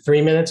treatment in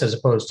 3 minutes as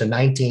opposed to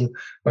 19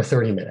 or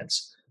 30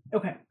 minutes.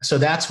 Okay. So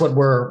that's what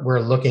we're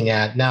looking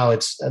at now.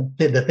 It's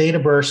the theta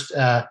burst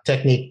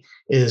technique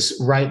is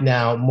right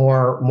now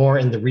more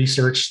in the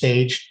research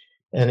stage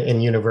and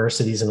in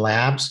universities and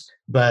labs.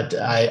 But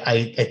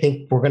I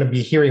think we're going to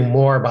be hearing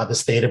more about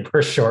this theta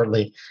burst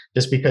shortly,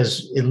 just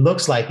because it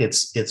looks like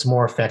it's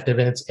more effective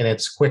and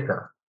it's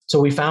quicker. So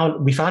we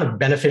found a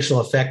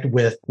beneficial effect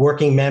with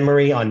working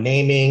memory on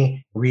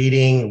naming,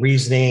 reading,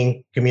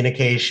 reasoning,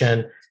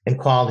 communication, and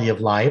quality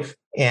of life.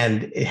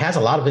 And it has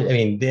a lot of,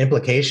 the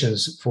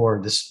implications for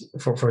this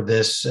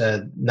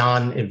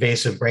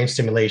non-invasive brain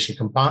stimulation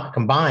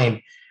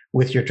combined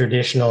with your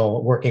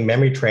traditional working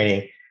memory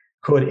training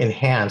could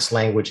enhance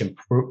language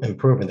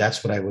improvement.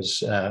 That's what I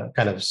was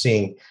kind of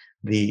seeing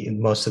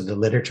most of the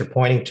literature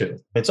pointing to.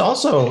 It's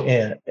also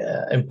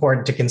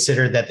important to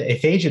consider that the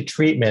aphasia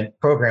treatment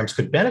programs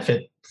could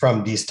benefit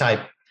from these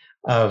type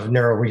of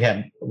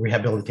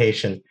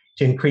rehabilitation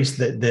to increase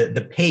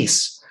the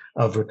pace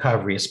of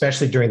recovery,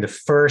 especially during the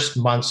first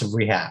months of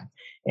rehab.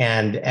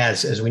 And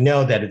as we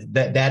know,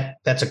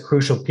 that's a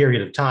crucial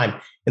period of time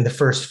in the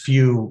first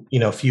few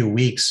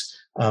weeks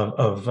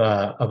of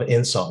an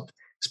insult,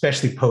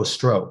 especially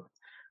post-stroke.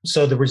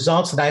 So the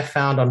results that I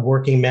found on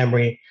working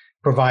memory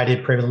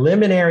provided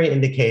preliminary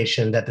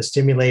indication that the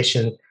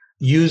stimulation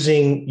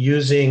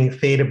using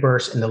theta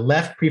burst in the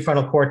left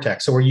prefrontal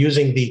cortex. So we're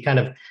using the kind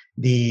of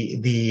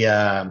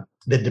the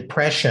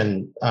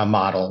depression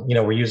model.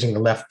 We're using the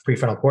left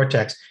prefrontal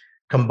cortex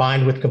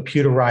combined with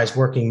computerized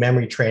working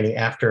memory training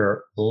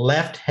after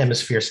left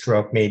hemisphere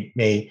stroke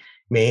may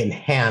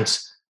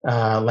enhance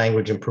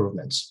language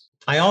improvements.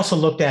 I also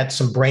looked at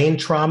some brain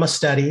trauma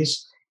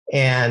studies,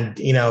 and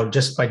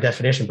just by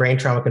definition, brain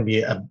trauma can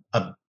be a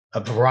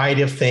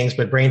variety of things,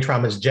 but brain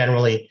trauma is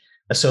generally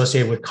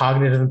associated with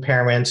cognitive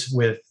impairments,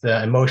 with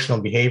emotional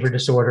and behavior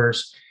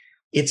disorders.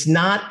 It's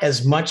not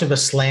as much of a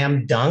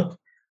slam dunk,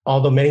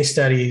 although many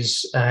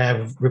studies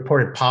have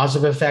reported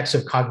positive effects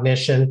of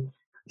cognition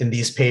in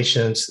these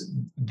patients.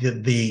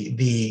 What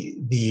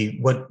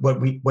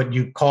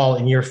you call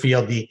in your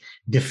field the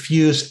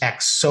diffuse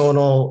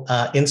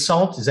axonal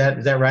insult, is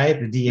that right?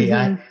 The DAI.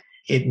 Mm-hmm.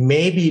 It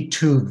may be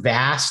too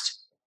vast.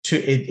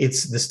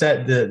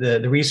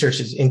 The research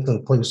is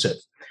inconclusive,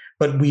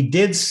 But we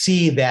did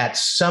see that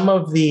some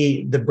of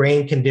the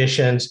brain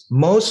conditions,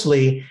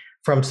 mostly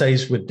from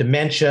studies with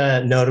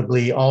dementia,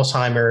 notably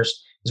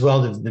Alzheimer's, as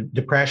well as the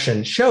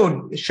depression,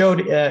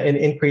 showed an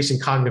increase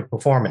in cognitive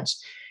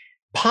performance.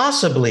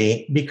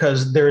 Possibly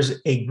because there's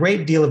a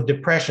great deal of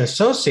depression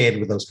associated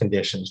with those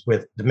conditions,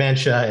 with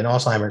dementia and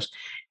Alzheimer's,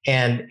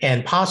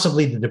 and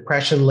possibly the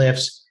depression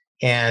lifts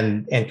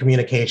and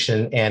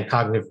communication and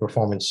cognitive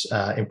performance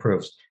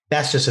improves.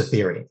 That's just a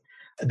theory.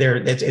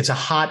 It's a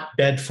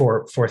hotbed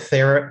for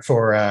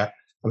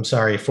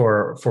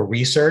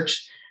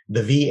research.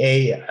 The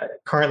VA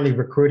currently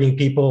recruiting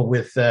people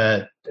with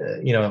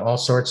all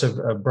sorts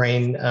of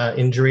brain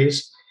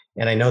injuries,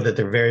 and I know that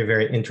they're very,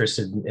 very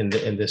interested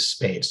in this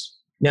space.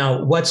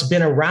 Now, what's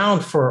been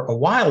around for a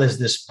while is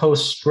this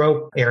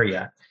post-stroke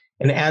area,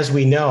 and as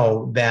we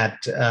know, that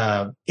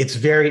it's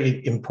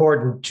very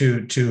important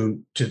to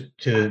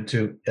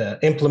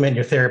implement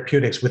your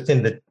therapeutics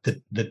within the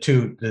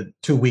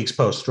 2 weeks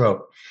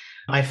post-stroke.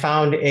 I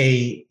found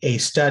a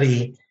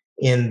study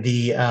in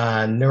the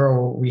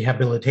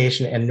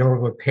Neurorehabilitation and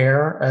Neural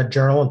Repair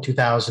Journal in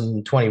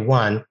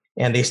 2021,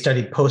 and they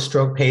studied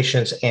post-stroke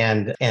patients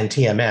and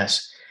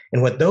TMS.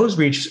 And what those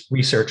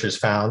researchers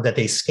found, that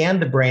they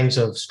scanned the brains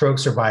of stroke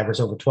survivors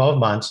over 12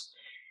 months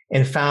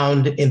and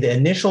found in the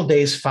initial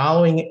days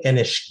following an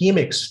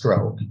ischemic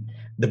stroke,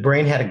 the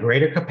brain had a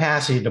greater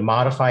capacity to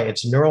modify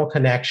its neural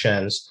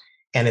connections,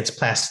 and its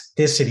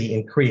plasticity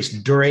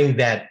increased during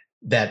that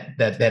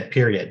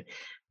period.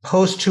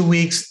 Post 2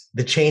 weeks,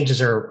 the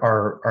changes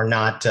are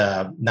not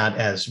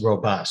as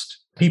robust.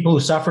 People who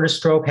suffered a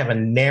stroke have a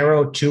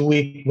narrow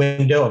 2-week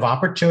window of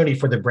opportunity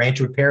for the brain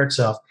to repair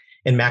itself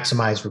and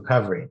maximize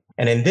recovery.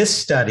 And in this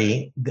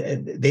study,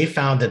 they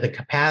found that the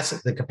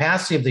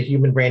capacity of the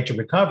human brain to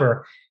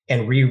recover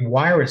and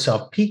rewire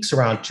itself peaks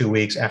around 2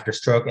 weeks after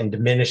stroke and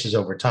diminishes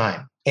over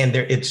time. And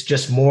it's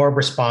just more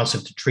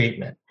responsive to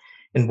treatment.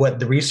 And what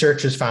the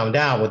researchers found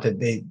out,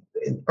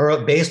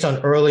 based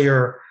on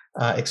earlier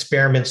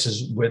experiments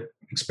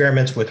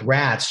with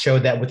rats,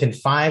 showed that within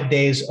 5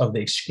 days of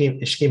the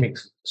ischemic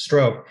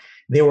stroke,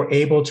 they were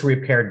able to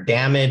repair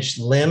damaged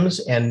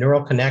limbs and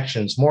neural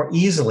connections more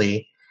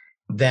easily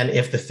than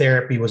if the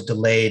therapy was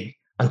delayed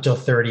until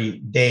 30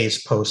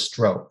 days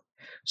post-stroke.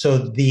 So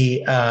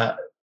the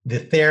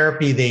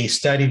therapy they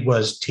studied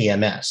was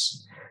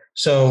TMS.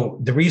 So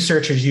the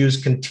researchers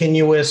used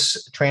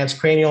continuous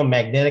transcranial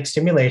magnetic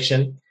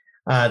stimulation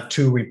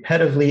to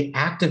repetitively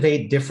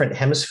activate different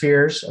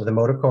hemispheres of the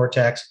motor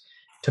cortex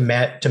to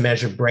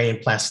measure brain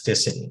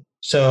plasticity.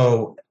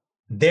 So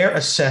their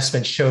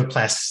assessment showed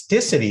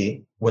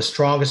plasticity was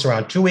strongest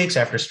around 2 weeks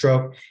after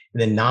stroke in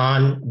the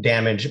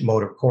non-damaged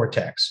motor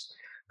cortex.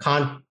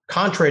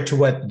 Contrary to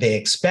what they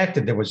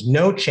expected, there was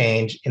no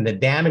change in the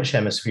damaged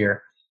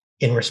hemisphere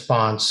in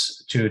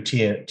response to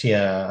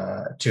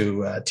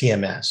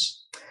TMS.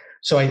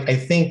 So I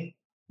think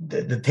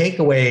the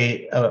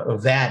takeaway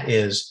of that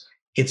is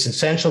it's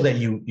essential that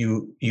you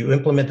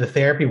implement the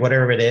therapy,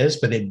 whatever it is,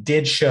 but it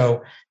did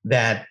show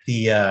that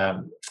the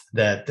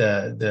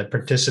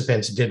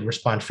participants did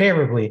respond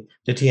favorably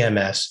to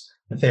TMS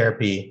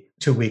therapy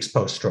 2 weeks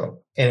post-stroke,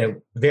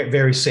 and very,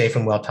 very safe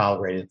and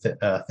well-tolerated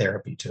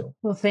therapy too.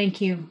 Well, thank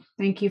you.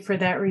 Thank you for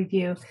that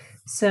review.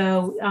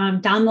 So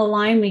down the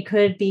line, we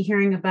could be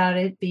hearing about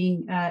it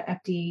being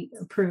FDA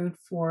approved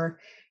for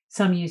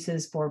some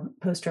uses for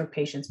post-stroke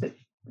patients, but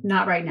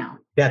not right now.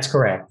 That's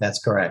correct.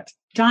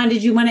 John,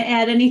 did you want to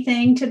add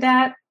anything to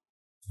that?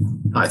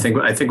 I think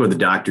what the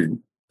doctor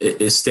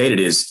is stated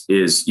is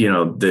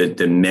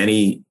the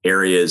many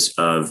areas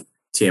of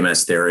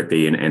TMS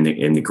therapy and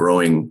the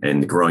growing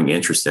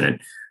interest in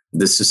it.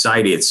 The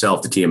society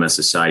itself, the TMS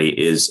Society,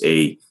 is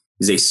a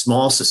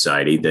small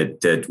society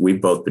that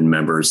we've both been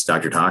members.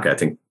 Dr. Taka, I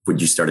think,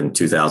 would you start in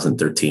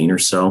 2013 or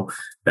so,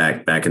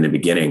 back in the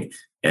beginning,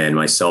 and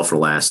myself for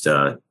the last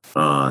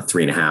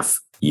 3.5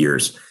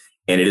 years.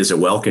 And it is a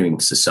welcoming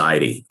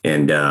society,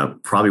 and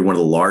probably one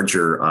of the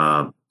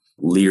larger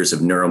leaders of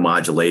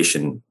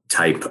neuromodulation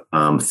type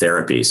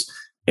therapies.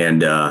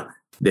 And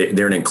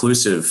they're an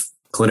inclusive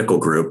clinical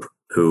group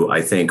who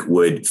I think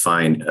would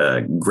find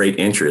great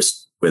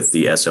interest with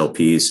the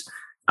SLPs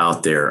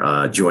out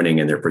there joining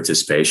in their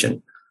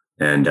participation.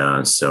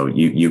 And so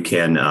you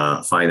can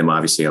find them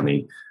obviously on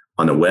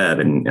the web.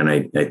 And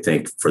I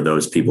think for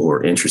those people who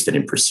are interested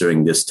in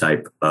pursuing this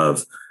type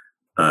of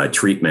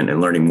treatment and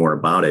learning more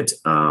about it,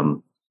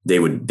 they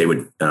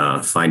would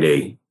find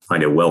a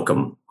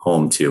welcome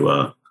home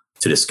to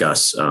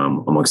discuss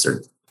amongst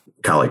their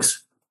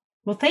colleagues.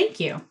 Well, thank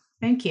you.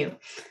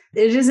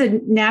 It is a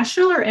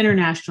national or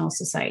international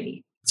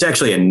society? It's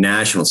actually a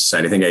national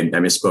society. I think I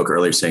misspoke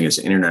earlier saying it's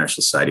an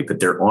international society, but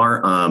there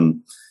are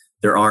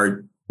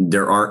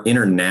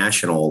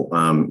international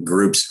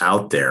groups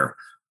out there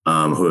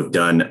who have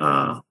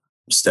done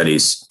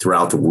studies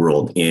throughout the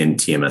world in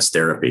TMS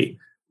therapy.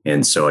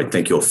 And so I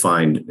think you'll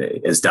find,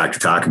 as Dr.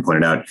 Taka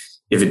pointed out,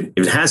 if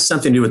it has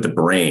something to do with the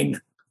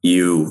brain,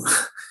 you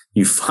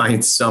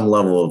find some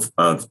level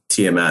of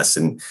TMS.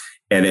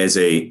 And as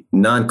a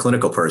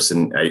non-clinical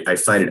person, I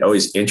find it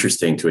always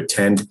interesting to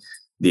attend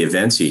the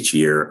events each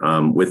year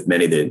with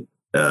many of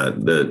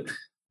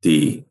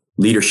the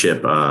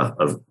leadership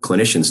of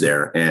clinicians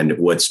there. And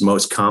what's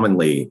most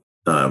commonly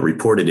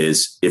reported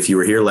is if you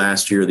were here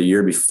last year or the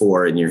year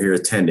before and you're here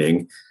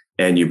attending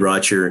and you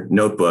brought your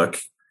notebook,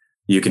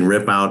 you can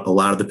rip out a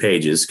lot of the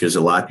pages because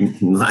a lot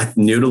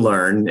new to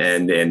learn.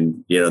 And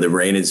the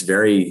brain is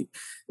very,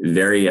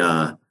 very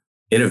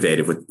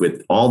innovative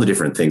with all the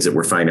different things that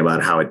we're finding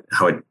about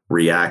how it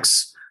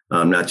reacts,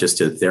 not just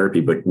to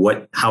therapy,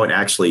 but how it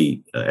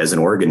actually, as an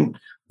organ,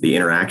 the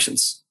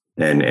interactions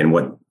and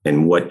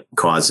what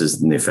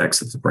causes and the effects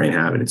that the brain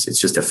have. And it's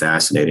just a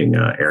fascinating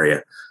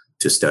area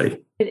to study.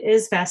 It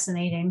is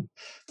fascinating.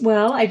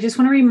 Well, I just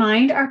want to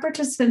remind our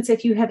participants,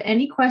 if you have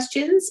any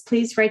questions,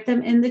 please write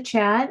them in the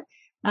chat.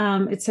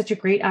 It's such a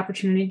great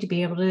opportunity to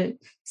be able to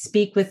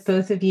speak with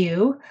both of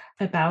you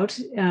about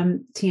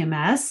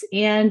TMS.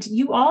 And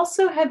you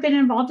also have been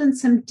involved in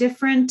some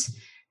different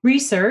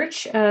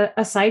research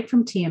aside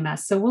from TMS.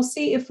 So we'll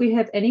see if we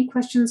have any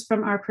questions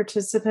from our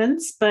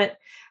participants,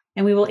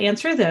 and we will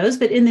answer those.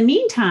 But in the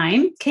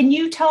meantime, can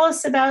you tell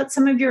us about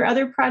some of your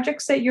other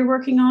projects that you're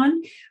working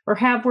on or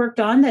have worked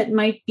on that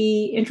might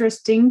be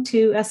interesting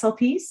to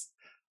SLPs?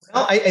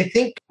 Well, I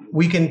think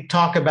we can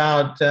talk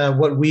about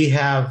what we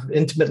have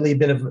intimately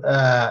been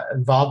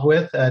involved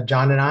with,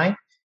 John and I,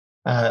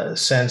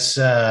 since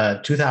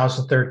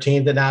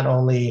 2013, that not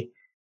only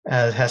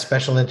has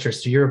special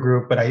interest to your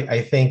group, but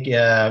I think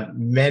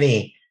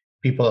many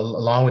people,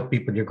 along with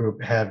people in your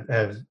group,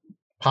 have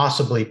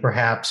possibly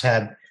perhaps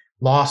had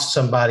lost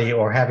somebody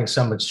or having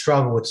someone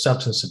struggle with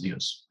substance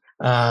abuse.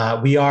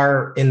 We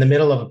are in the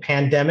middle of a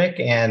pandemic,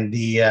 and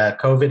the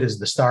COVID is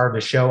the star of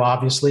the show,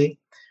 obviously.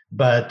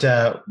 But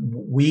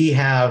we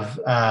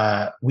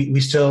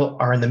still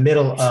are in the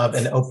middle of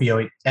an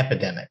opioid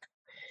epidemic,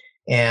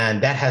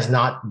 and that has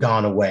not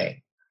gone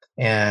away.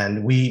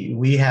 And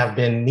we have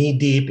been knee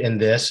deep in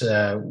this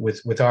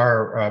with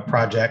our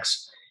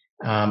projects,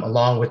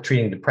 along with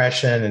treating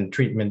depression and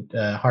treatment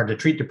hard to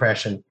treat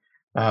depression.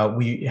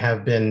 We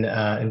have been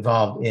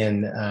involved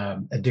in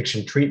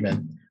addiction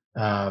treatment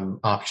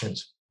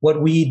options.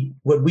 What we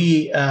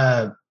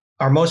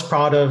are most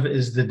proud of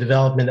is the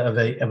development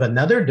of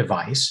another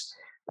device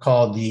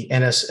called the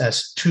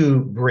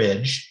NSS2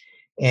 bridge,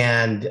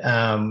 and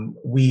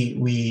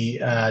we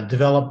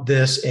developed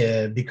this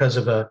because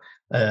of a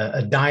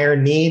dire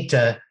need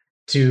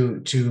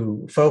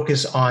to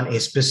focus on a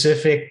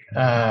specific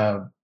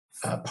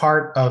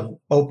part of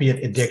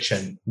opiate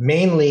addiction,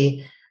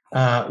 mainly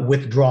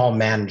withdrawal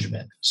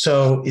management.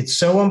 So it's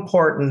so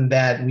important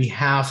that we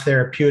have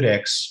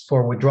therapeutics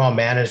for withdrawal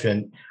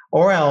management,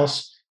 or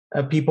else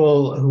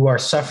people who are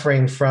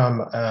suffering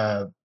from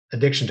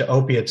addiction to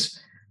opiates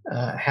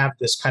have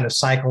this kind of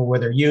cycle where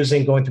they're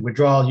going to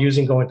withdrawal,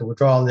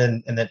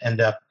 and then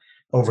end up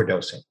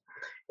overdosing.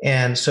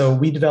 And so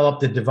we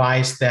developed a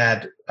device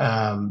that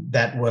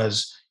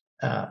was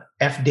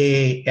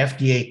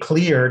FDA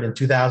cleared in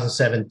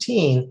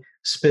 2017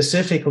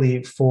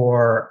 specifically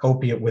for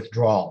opiate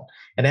withdrawal.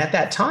 And at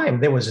that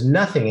time, there was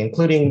nothing,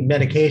 including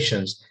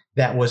medications,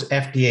 that was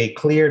FDA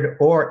cleared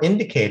or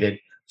indicated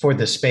for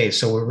the space.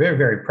 So we're very,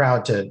 very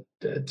proud to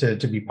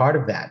be part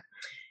of that.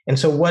 And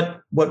so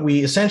what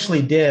we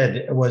essentially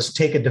did was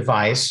take a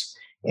device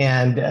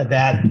and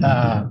that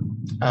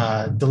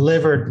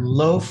delivered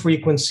low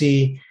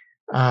frequency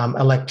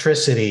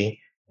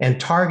electricity and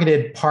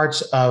targeted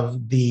parts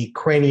of the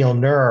cranial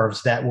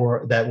nerves that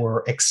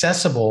were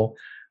accessible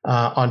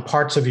on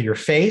parts of your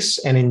face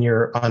and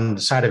on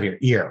the side of your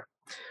ear.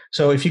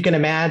 So if you can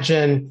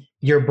imagine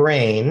your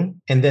brain,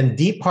 and then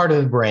deep part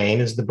of the brain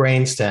is the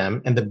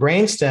brainstem, and the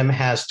brainstem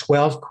has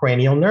 12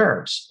 cranial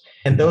nerves.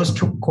 And those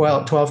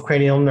 12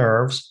 cranial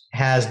nerves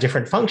has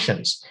different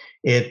functions.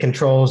 It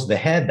controls the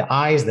head, the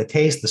eyes, the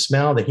taste, the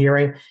smell, the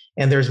hearing.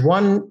 And there's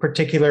one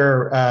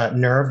particular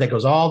nerve that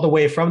goes all the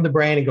way from the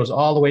brain and goes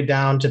all the way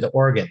down to the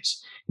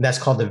organs. And that's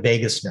called the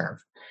vagus nerve.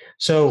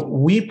 So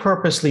we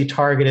purposely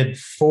targeted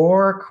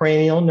 4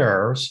 cranial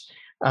nerves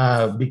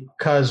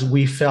because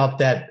we felt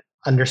that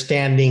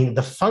understanding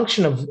the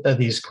function of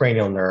these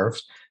cranial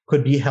nerves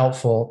could be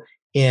helpful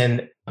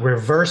in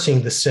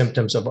reversing the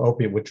symptoms of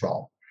opiate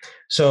withdrawal.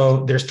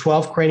 So there's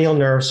 12 cranial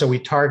nerves. So we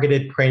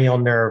targeted cranial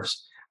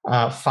nerves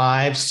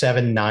 5,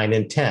 7, 9,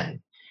 and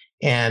 10.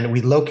 And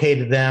we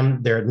located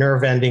them, their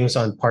nerve endings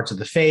on parts of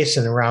the face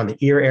and around the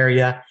ear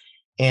area.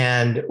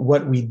 And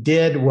what we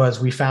did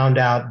was we found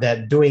out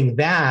that doing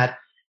that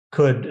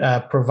could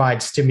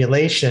provide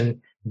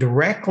stimulation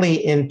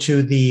directly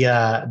into the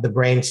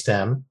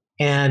brainstem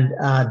and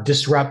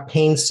disrupt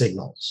pain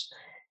signals.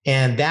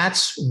 And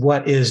that's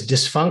what is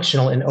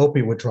dysfunctional in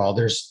opiate withdrawal.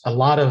 There's a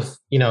lot of,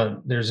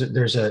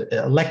 there's an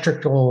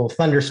electrical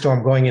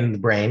thunderstorm going in the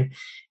brain,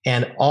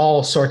 and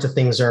all sorts of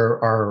things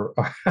are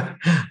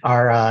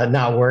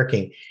not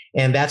working.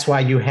 And that's why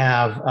you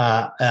have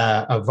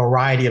a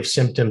variety of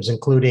symptoms,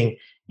 including,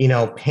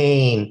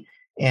 pain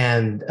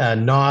and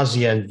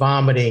nausea and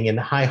vomiting and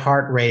high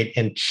heart rate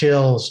and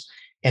chills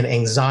and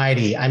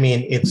anxiety. I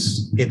mean,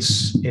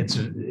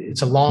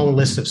 it's a long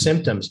list of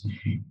symptoms,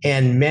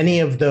 and many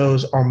of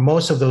those, or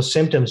most of those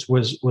symptoms,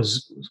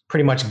 was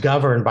pretty much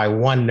governed by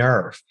one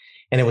nerve,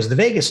 and it was the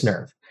vagus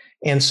nerve.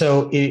 And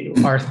so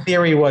our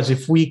theory was,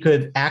 if we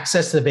could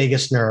access the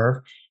vagus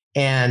nerve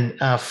and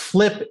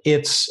flip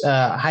its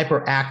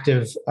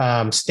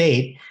hyperactive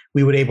state,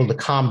 we would be able to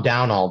calm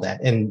down all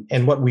that.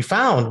 And what we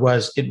found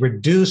was it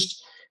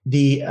reduced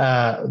the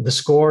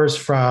scores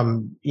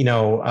from,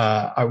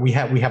 we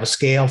have a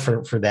scale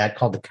for that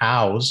called the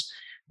COWS,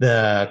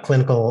 the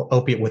Clinical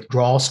Opiate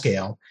Withdrawal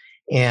Scale.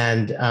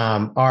 And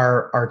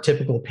our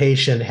typical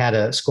patient had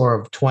a score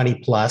of 20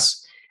 plus.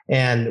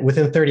 And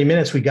within 30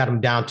 minutes, we got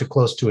them down to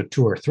close to a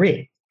 2 or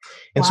 3.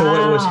 And so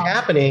what was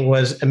happening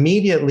was,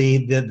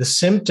 immediately the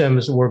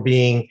symptoms were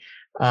being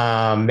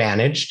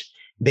managed.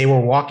 They were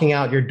walking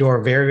out your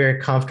door very, very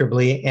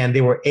comfortably, and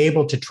they were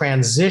able to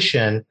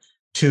transition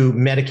to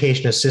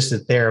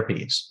medication-assisted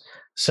therapies,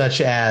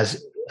 such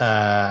as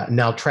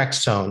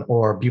naltrexone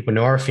or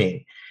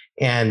buprenorphine.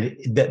 And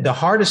the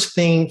hardest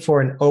thing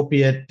for an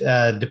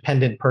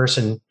opiate-dependent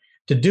person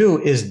to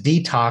do is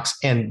detox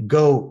and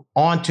go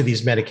onto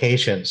these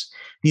medications.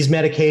 These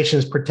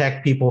medications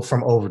protect people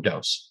from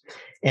overdose.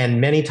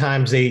 And many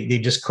times they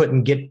just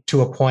couldn't get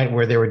to a point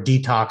where they were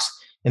detox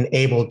and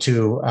able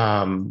to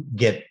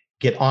get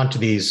onto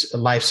these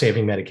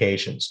life-saving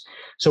medications.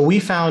 So we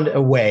found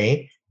a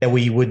way that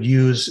we would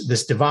use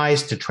this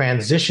device to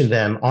transition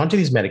them onto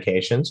these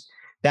medications.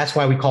 That's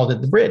why we called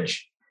it the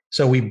bridge.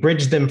 So we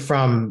bridged them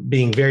from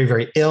being very,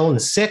 very ill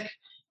and sick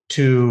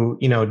to,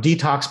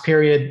 detox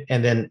period,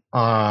 and then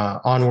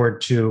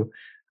onward to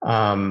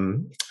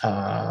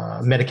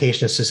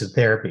medication-assisted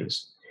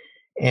therapies.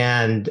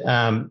 And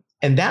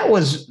that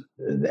was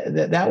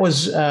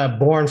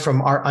born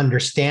from our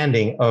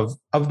understanding of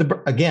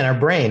our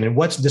brain and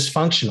what's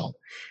dysfunctional.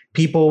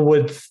 People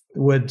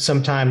would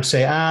sometimes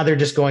say, they're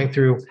just going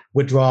through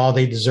withdrawal,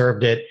 they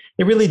deserved it.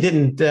 They really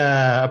didn't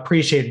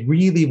appreciate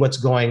really what's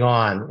going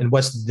on and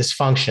what's the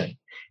dysfunction.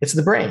 It's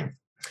the brain.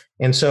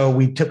 And so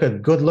we took a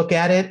good look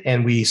at it,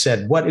 and we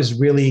said, what is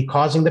really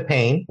causing the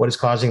pain? What is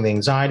causing the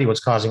anxiety?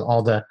 What's causing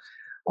all the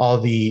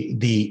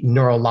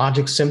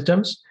neurologic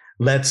symptoms?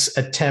 Let's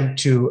attempt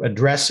to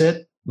address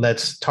it.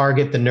 Let's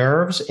target the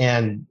nerves.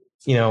 And,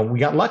 we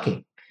got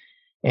lucky.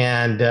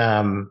 And,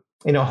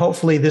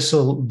 hopefully this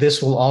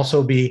will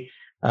also be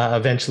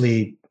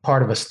eventually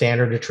part of a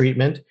standard of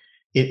treatment.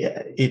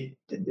 It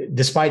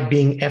despite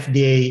being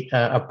FDA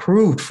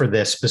approved for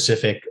this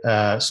specific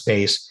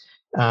space,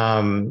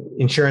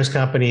 insurance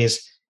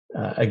companies,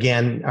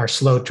 again, are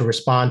slow to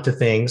respond to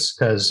things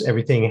because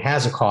everything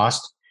has a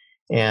cost.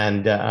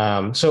 And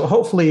so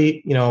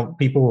hopefully,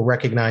 people will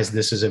recognize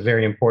this as a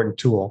very important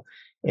tool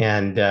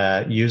and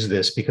use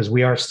this, because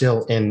we are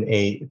still in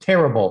a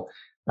terrible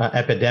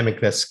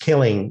epidemic that's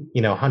killing,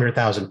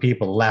 100,000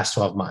 people the last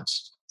 12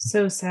 months.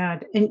 So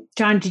sad. And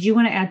John, did you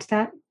want to add to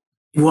that?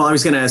 Well, I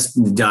was going to ask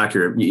the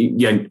doctor,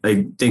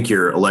 I think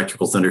your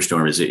electrical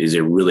thunderstorm is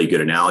a really good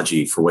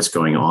analogy for what's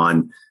going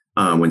on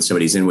when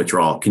somebody's in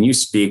withdrawal. Can you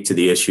speak to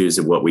the issues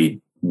of what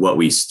we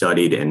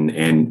studied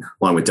and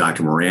along with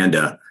Dr.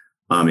 Miranda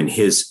in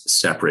his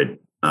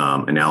separate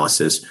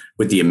analysis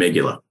with the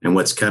amygdala and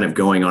what's kind of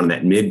going on in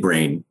that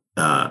midbrain,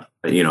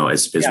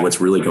 what's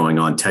really going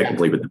on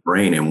technically with the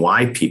brain, and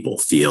why people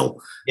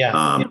feel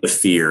the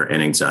fear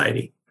and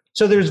anxiety?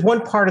 So there's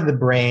one part of the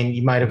brain,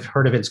 you might have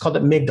heard of it. It's called the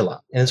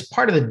amygdala, and it's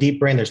part of the deep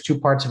brain. There's two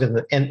parts of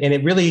it. And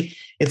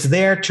it's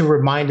there to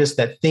remind us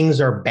that things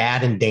are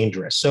bad and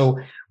dangerous. So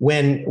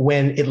when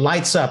it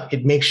lights up,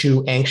 it makes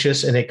you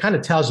anxious, and it kind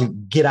of tells you,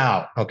 get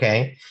out.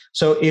 Okay.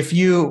 So if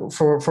you,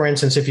 for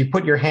instance, if you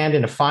put your hand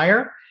in a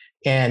fire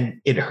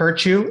and it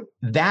hurts you,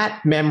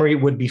 that memory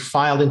would be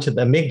filed into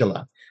the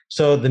amygdala.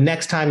 So the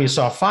next time you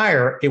saw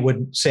fire, it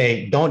would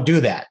say, don't do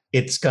that.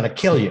 It's going to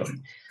kill you.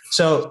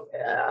 So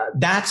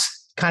that's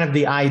kind of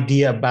the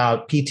idea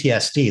about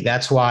PTSD.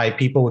 That's why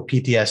people with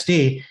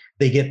PTSD,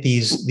 they get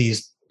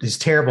these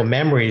terrible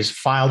memories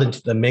filed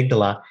into the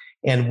amygdala.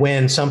 And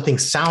when something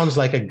sounds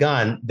like a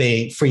gun,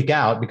 they freak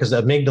out because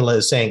the amygdala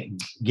is saying,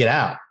 get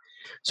out.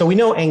 So we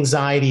know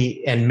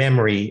anxiety and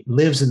memory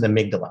lives in the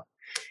amygdala.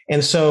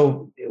 And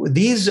so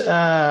these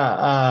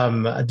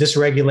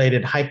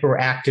dysregulated,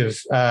 hyperactive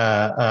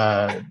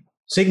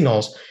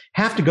signals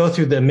have to go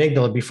through the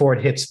amygdala before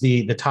it hits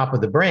the top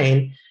of the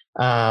brain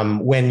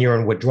when you're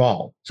in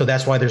withdrawal. So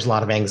that's why there's a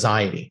lot of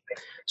anxiety.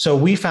 So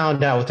we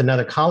found out with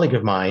another colleague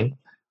of mine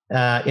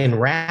in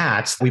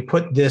rats, we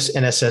put this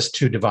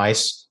NSS2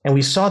 device, and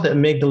we saw the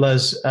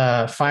amygdala's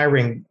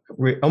firing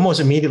almost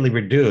immediately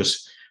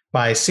reduce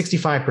by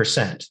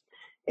 65%.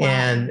 Wow.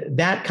 And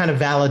that kind of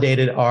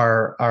validated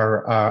our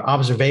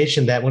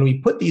observation that when we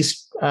put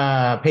these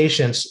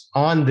patients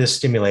on this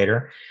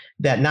stimulator,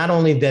 that not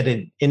only that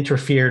it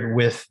interfered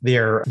with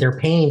their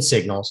pain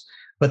signals,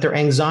 but their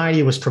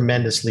anxiety was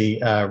tremendously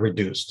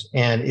reduced.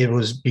 And it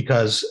was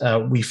because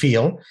we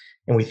feel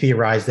and we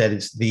theorize that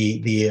it's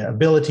the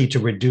ability to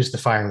reduce the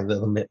firing of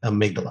the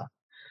amygdala.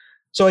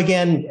 So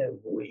again,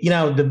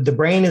 the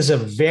brain is a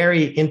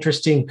very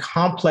interesting,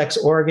 complex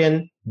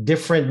organ.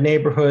 Different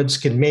neighborhoods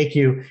can make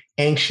you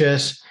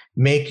anxious,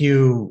 make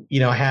you,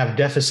 have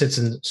deficits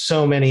in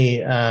so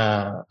many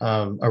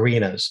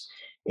arenas.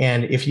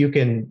 And if you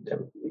can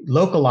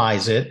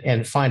localize it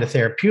and find a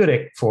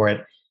therapeutic for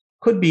it,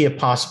 could be a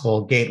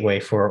possible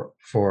gateway for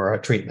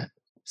treatment.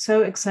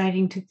 So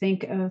exciting to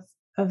think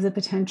of the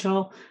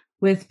potential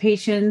with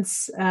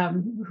patients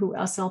who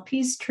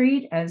SLPs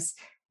treat as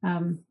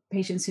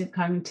patients who have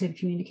cognitive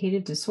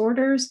communicative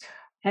disorders,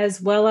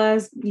 as well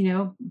as,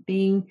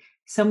 being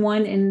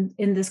someone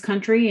in this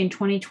country in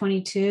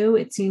 2022.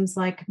 It seems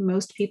like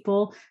most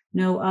people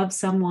know of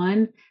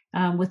someone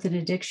with an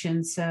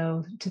addiction.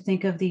 So to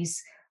think of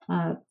these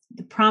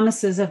the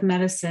promises of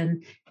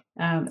medicine,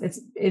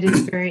 it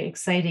is very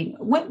exciting.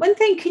 One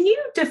thing, can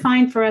you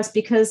define for us,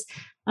 because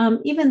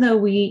even though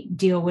we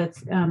deal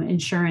with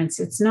insurance,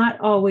 it's not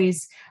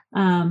always,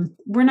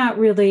 we're not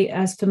really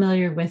as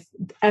familiar with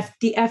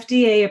the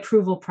FDA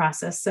approval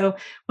process. So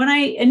when I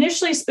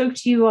initially spoke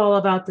to you all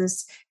about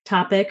this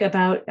topic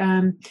about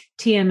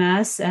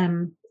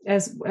TMS,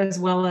 as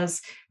well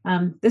as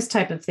this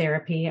type of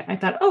therapy, I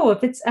thought,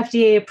 if it's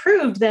FDA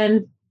approved,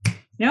 then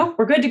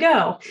we're good to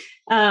go.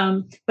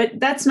 But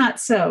that's not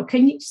so.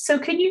 Can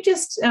you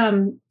just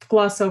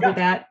gloss over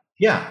that?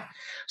 Yeah.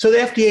 So the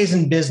FDA is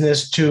in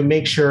business to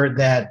make sure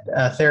that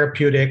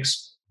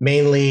therapeutics,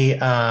 mainly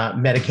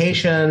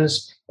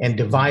medications and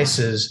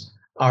devices,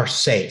 are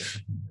safe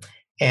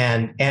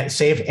and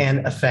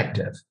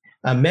effective.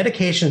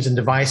 Medications and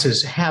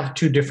devices have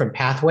two different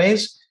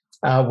pathways.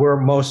 We're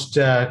most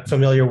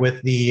familiar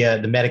with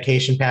the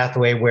medication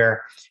pathway,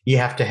 where you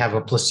have to have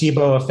a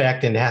placebo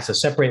effect and it has to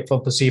separate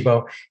from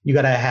placebo. You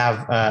got to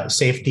have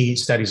safety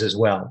studies as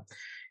well.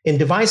 In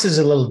devices,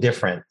 a little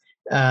different.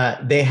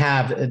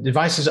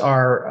 Devices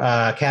are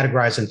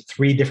categorized in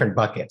three different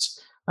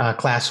buckets: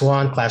 class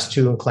 1, class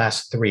 2, and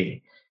class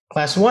 3.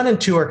 Class 1 and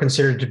 2 are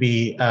considered to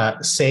be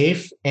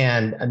safe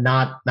and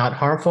not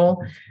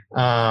harmful.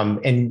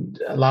 And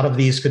a lot of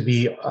these could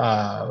be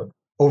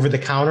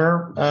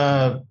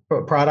over-the-counter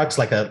products,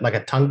 like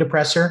a tongue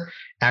depressor.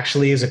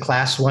 Actually is a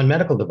class 1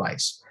 medical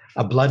device.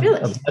 A blood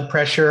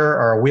pressure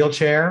or a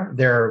wheelchair,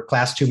 they're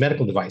class 2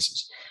 medical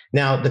devices.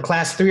 Now, the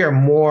class 3 are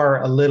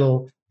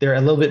they're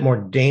a little bit more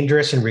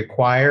dangerous and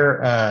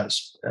require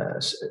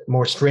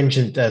more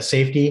stringent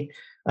safety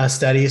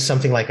studies,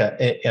 something like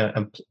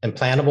an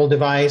implantable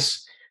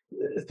device,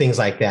 things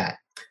like that.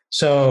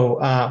 So,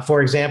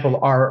 for example,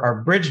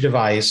 our bridge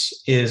device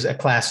is a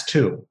class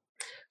 2.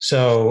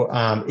 So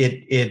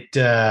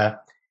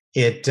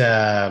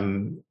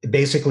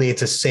basically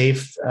it's a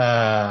safe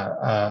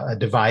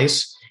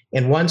device,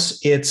 and once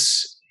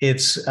it's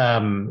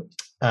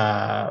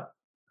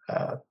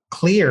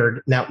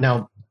cleared.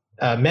 Now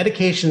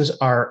medications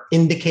are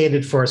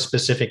indicated for a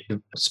specific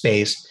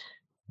space.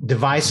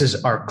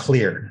 Devices are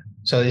cleared.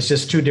 So it's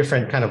just two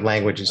different kind of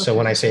languages. Okay. So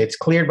when I say it's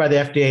cleared by the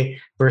FDA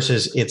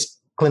versus it's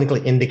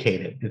clinically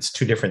indicated, it's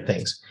two different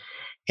things.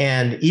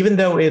 And even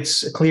though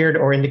it's cleared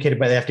or indicated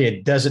by the FDA,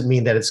 it doesn't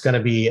mean that it's going to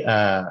be,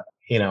 and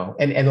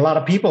a lot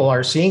of people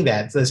are seeing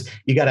that. It says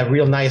you got a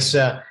real nice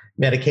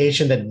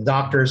medication that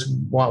doctors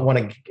want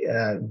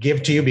to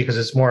give to you because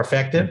it's more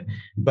effective,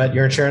 but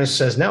your insurance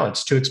says, no,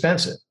 it's too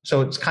expensive.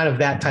 So it's kind of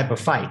that type of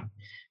fight.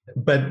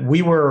 But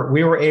we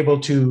were able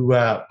to,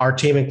 our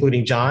team,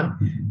 including John,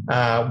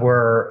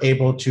 were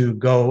able to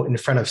go in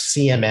front of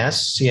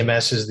CMS.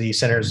 CMS is the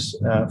Centers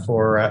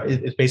for,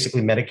 it's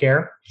basically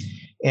Medicare.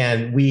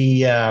 And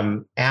we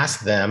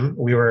asked them,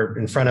 we were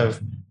in front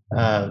of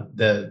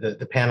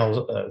the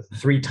panel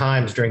 3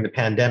 times during the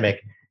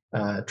pandemic,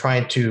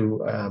 trying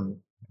to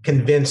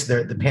convince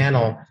the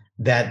panel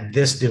that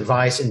this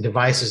device and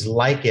devices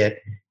like it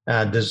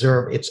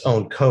deserve its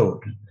own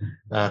code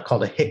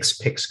called a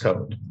HCPCS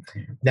code.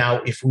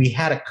 Now, if we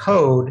had a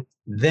code,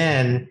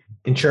 then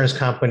insurance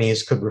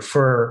companies could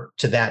refer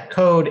to that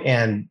code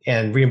and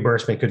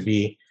reimbursement could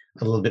be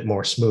a little bit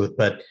more smooth.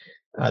 But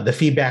the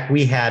feedback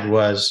we had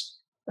was,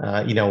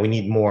 we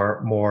need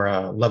more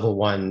level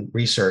 1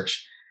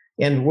 research,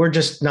 and we're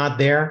just not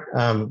there.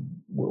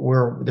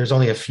 There's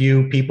only a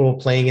few people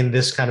playing in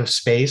this kind of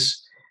space.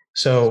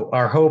 So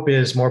our hope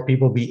is more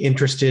people be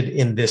interested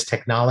in this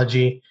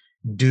technology,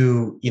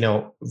 do,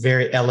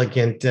 very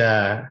elegant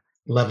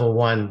level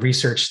 1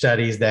 research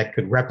studies that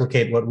could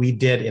replicate what we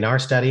did in our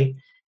study.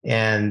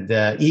 And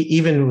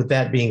even with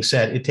that being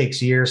said, it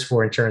takes years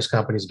for insurance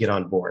companies to get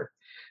on board.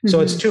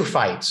 So it's two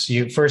fights.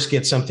 You first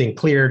get something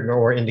cleared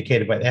or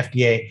indicated by the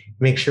FDA,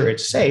 make sure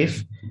it's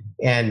safe,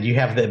 and you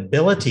have the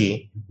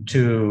ability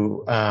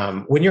to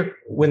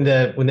when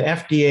the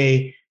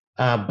FDA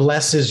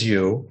blesses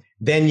you,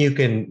 then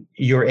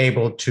you're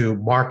able to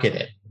market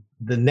it.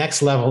 The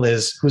next level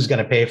is who's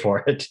going to pay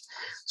for it.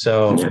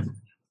 So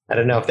I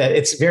don't know if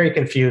it's very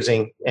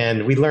confusing,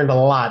 and we learned a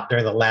lot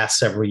during the last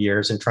several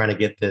years in trying to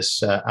get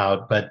this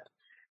out, but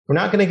we're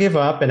not going to give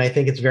up. And I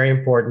think it's very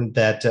important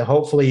that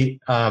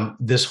hopefully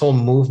this whole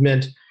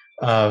movement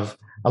of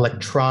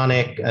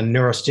electronic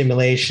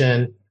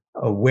neurostimulation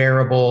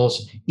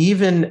wearables,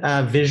 even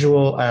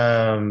virtual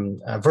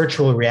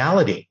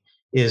reality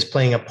is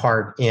playing a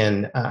part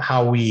in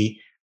how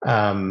we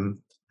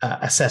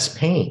assess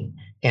pain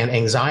and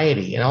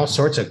anxiety and all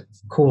sorts of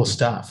cool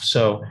stuff.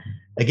 So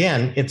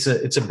again, it's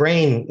a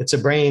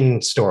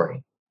brain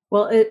story.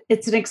 Well,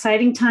 it's an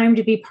exciting time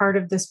to be part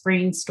of this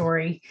brain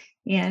story.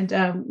 And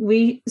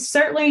we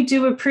certainly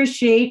do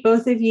appreciate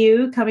both of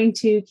you coming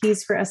to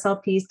Keys for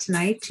SLPs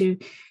tonight to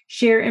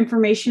share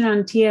information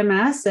on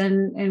TMS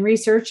and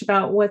research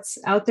about what's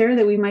out there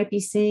that we might be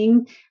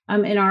seeing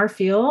in our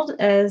field,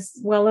 as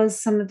well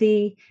as some of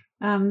the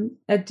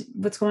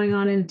what's going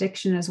on in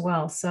addiction as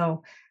well.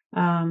 So,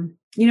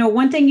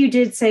 one thing you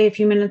did say a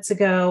few minutes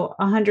ago,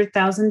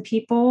 100,000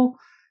 people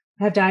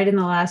have died in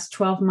the last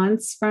 12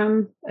 months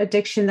from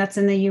addiction. That's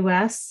in the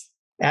U.S.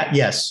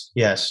 Yes.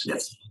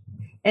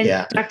 And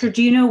yeah. Doctor,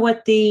 do you know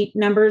what the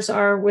numbers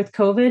are with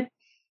COVID?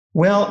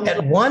 Well,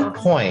 at one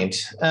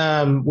point,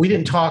 we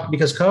didn't talk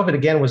because COVID,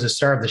 again, was the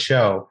star of the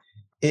show.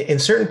 In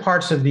certain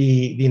parts of the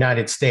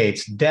United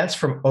States, deaths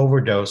from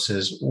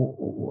overdoses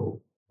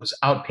was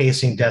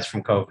outpacing deaths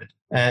from COVID.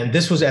 And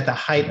this was at the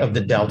height of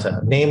the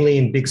Delta, namely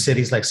in big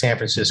cities like San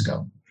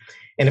Francisco.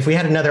 And if we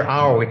had another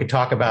hour, we could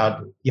talk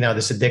about,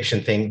 this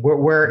addiction thing.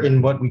 We're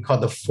in what we call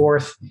the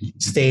fourth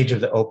stage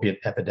of the opiate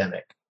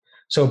epidemic.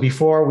 So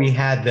before we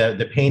had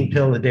the pain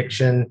pill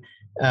addiction,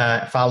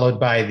 followed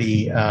by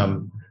the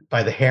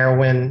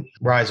heroin,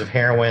 rise of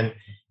heroin,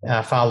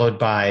 followed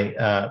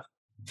by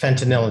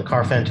fentanyl and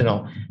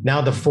carfentanil. Now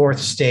the fourth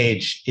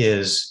stage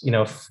is,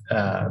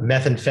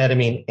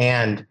 methamphetamine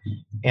and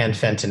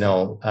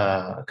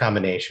fentanyl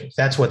combinations.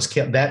 That's what's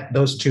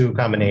those two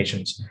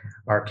combinations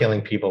are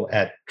killing people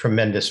at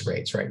tremendous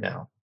rates right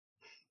now.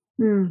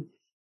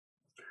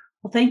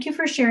 Well, thank you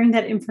for sharing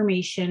that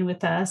information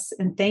with us.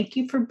 And thank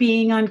you for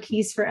being on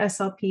Keys for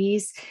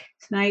SLPs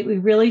tonight. We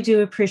really do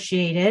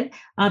appreciate it.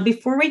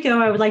 Before we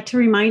go, I would like to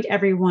remind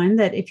everyone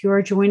that if you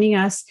are joining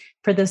us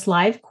for this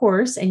live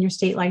course and your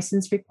state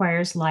license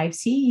requires live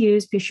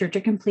CEUs, be sure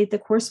to complete the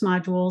course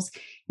modules,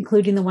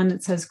 including the one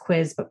that says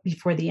quiz, but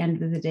before the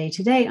end of the day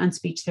today on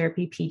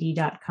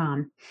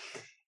speechtherapypd.com.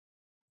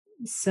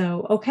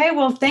 So, okay,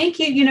 well, thank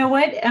you. You know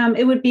what?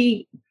 It would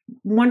be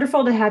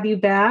wonderful to have you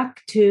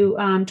back to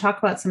talk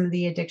about some of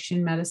the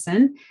addiction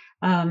medicine.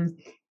 And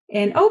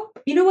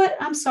you know what?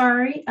 I'm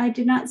sorry. I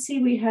did not see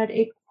we had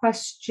a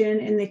question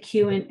in the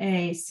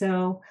Q&A.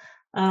 So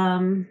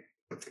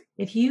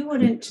if you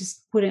wouldn't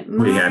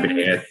mind. Be happy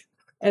to add.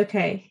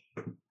 Okay,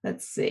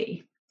 let's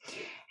see.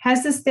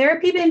 Has this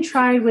therapy been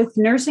tried with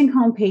nursing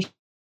home patients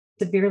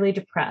severely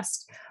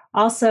depressed?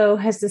 Also,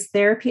 has this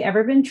therapy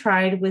ever been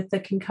tried with the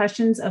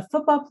concussions of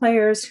football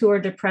players who are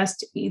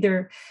depressed,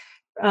 either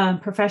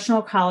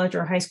professional, college,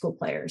 or high school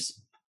players?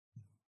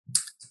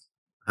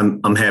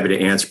 I'm happy to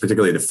answer,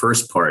 particularly the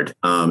first part.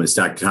 As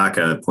Dr.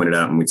 Taka pointed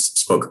out, and we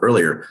spoke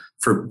earlier,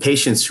 for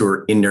patients who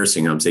are in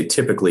nursing homes, they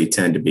typically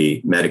tend to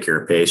be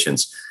Medicare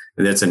patients.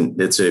 And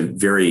that's a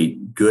very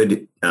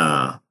good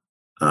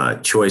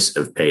choice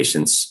of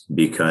patients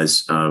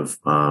because of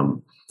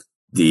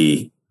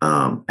the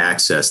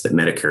access that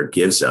Medicare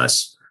gives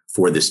us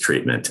for this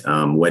treatment.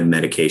 When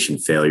medication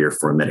failure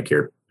for a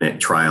Medicare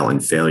trial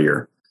and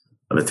failure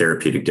of a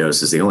therapeutic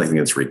dose is the only thing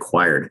that's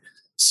required.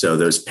 So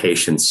those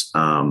patients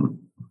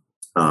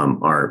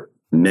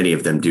many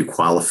of them do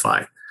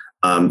qualify.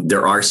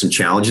 There are some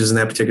challenges in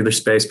that particular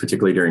space,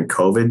 particularly during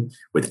COVID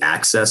with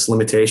access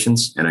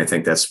limitations. And I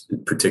think that's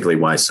particularly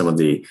why some of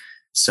the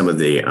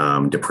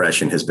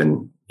depression has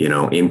been,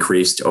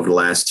 increased over the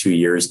last 2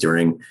 years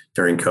during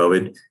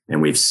COVID.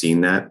 And we've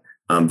seen that.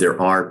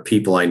 There are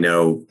people I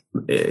know,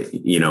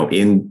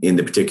 in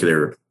the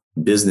particular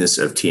business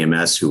of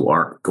TMS who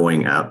are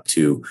going out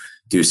to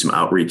do some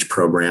outreach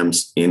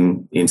programs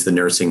into the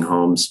nursing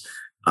homes.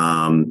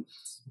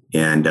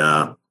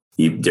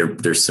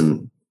 There's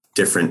some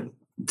different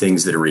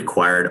things that are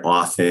required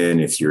often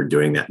if you're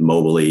doing that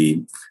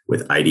mobily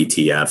with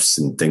IDTFs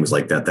and things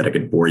like that I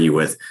could bore you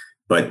with.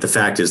 But the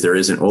fact is there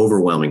is an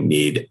overwhelming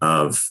need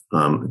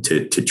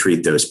to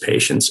treat those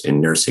patients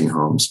in nursing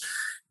homes.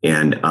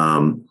 And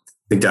I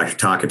think Dr.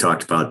 Taka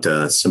talked about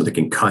some of the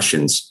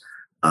concussions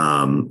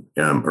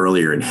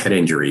earlier in head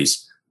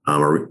injuries,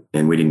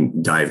 and we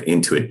didn't dive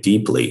into it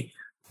deeply.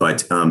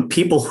 But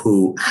people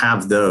who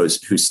have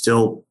those who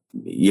still,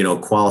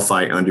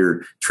 qualify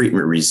under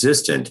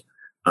treatment-resistant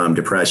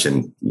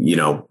depression,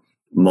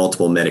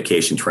 multiple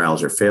medication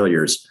trials or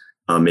failures,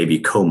 maybe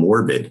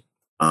comorbid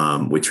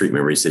with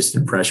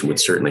treatment-resistant depression would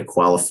certainly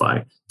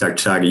qualify. Dr.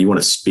 Taka, you want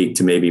to speak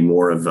to maybe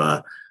more of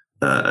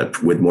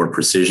with more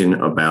precision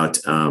about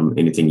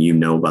anything you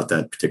know about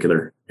that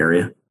particular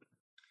area?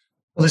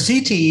 Well, the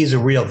CTE is a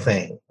real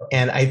thing,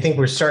 and I think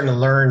we're starting to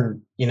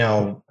learn,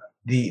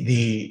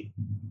 the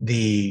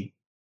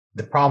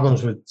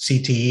problems with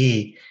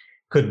CTE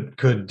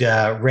could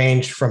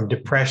range from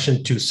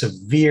depression to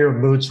severe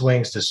mood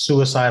swings to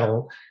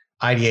suicidal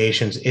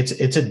ideations.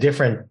 It's a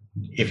different,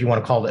 if you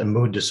want to call it a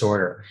mood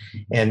disorder,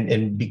 and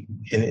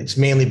it's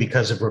mainly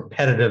because of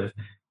repetitive,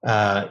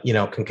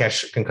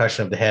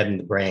 concussion of the head and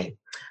the brain.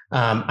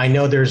 I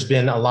know there's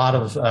been a lot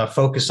of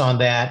focus on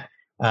that.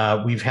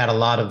 We've had a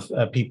lot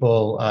of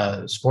people,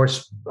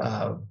 sports,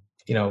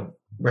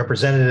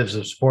 representatives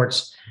of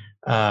sports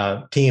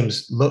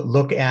teams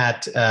look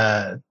at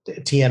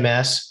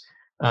TMS.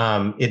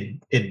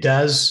 It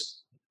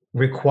does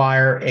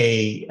require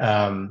a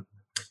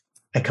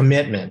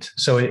commitment,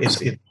 so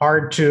it's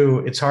hard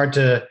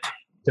to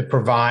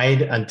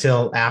provide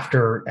until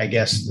after, I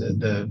guess,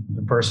 the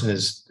person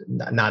is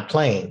not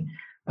playing.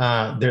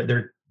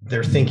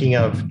 They're thinking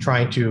of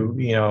trying to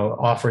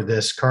offer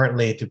this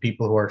currently to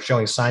people who are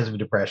showing signs of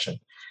depression.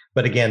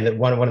 But again,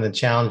 one of the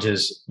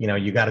challenges,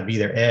 you got to be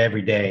there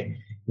every day.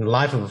 In the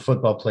life of a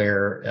football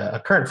player, a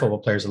current football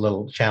player, is a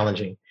little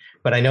challenging.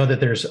 But I know that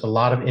there's a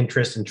lot of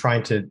interest in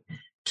trying to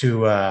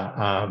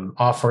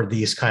offer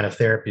these kind of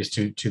therapies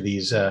to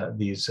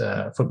these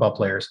football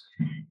players,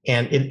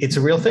 and it's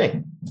a real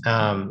thing.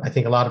 I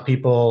think a lot of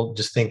people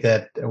just think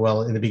that,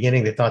 well, in the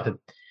beginning they thought that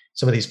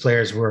some of these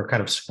players were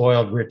kind of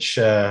spoiled, rich,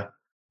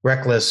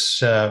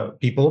 reckless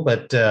people,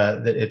 but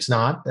that it's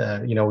not.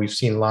 We've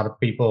seen a lot of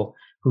people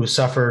who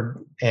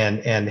suffered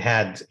and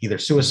had either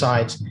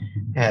suicides,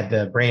 had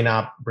brain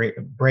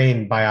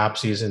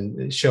biopsies,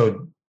 and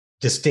showed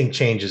distinct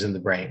changes in the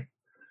brain.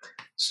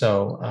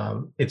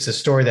 So it's a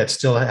story that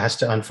still has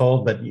to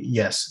unfold. But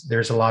yes,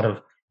 there's a lot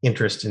of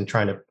interest in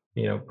trying to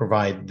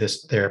provide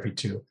this therapy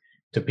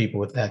to people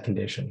with that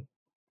condition.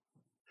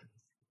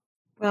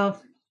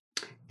 Well,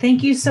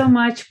 thank you so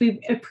much. We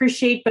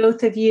appreciate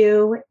both of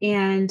you,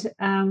 and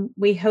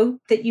we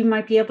hope that you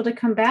might be able to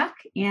come back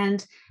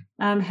and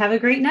have a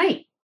great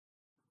night.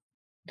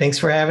 Thanks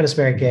for having us,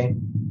 Mary Kay.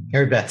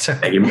 Mary Beth.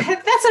 Thank you.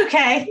 That's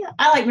okay.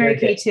 I like Mary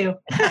Kay too.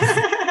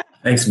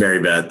 Thanks,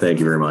 Mary Beth. Thank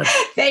you very much.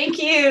 Thank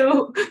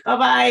you.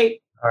 Bye-bye.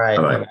 All right.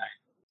 Bye-bye.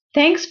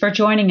 Thanks for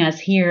joining us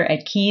here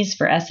at Keys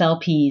for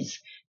SLPs,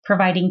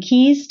 providing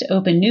keys to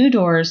open new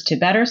doors to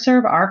better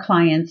serve our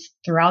clients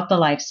throughout the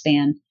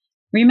lifespan.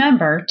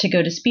 Remember to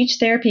go to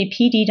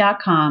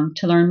speechtherapypd.com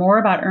to learn more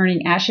about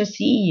earning ASHA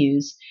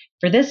CEUs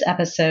for this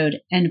episode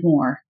and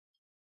more.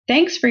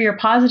 Thanks for your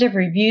positive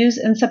reviews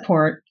and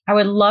support. I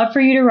would love for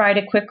you to write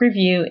a quick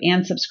review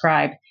and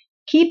subscribe.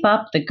 Keep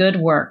up the good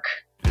work.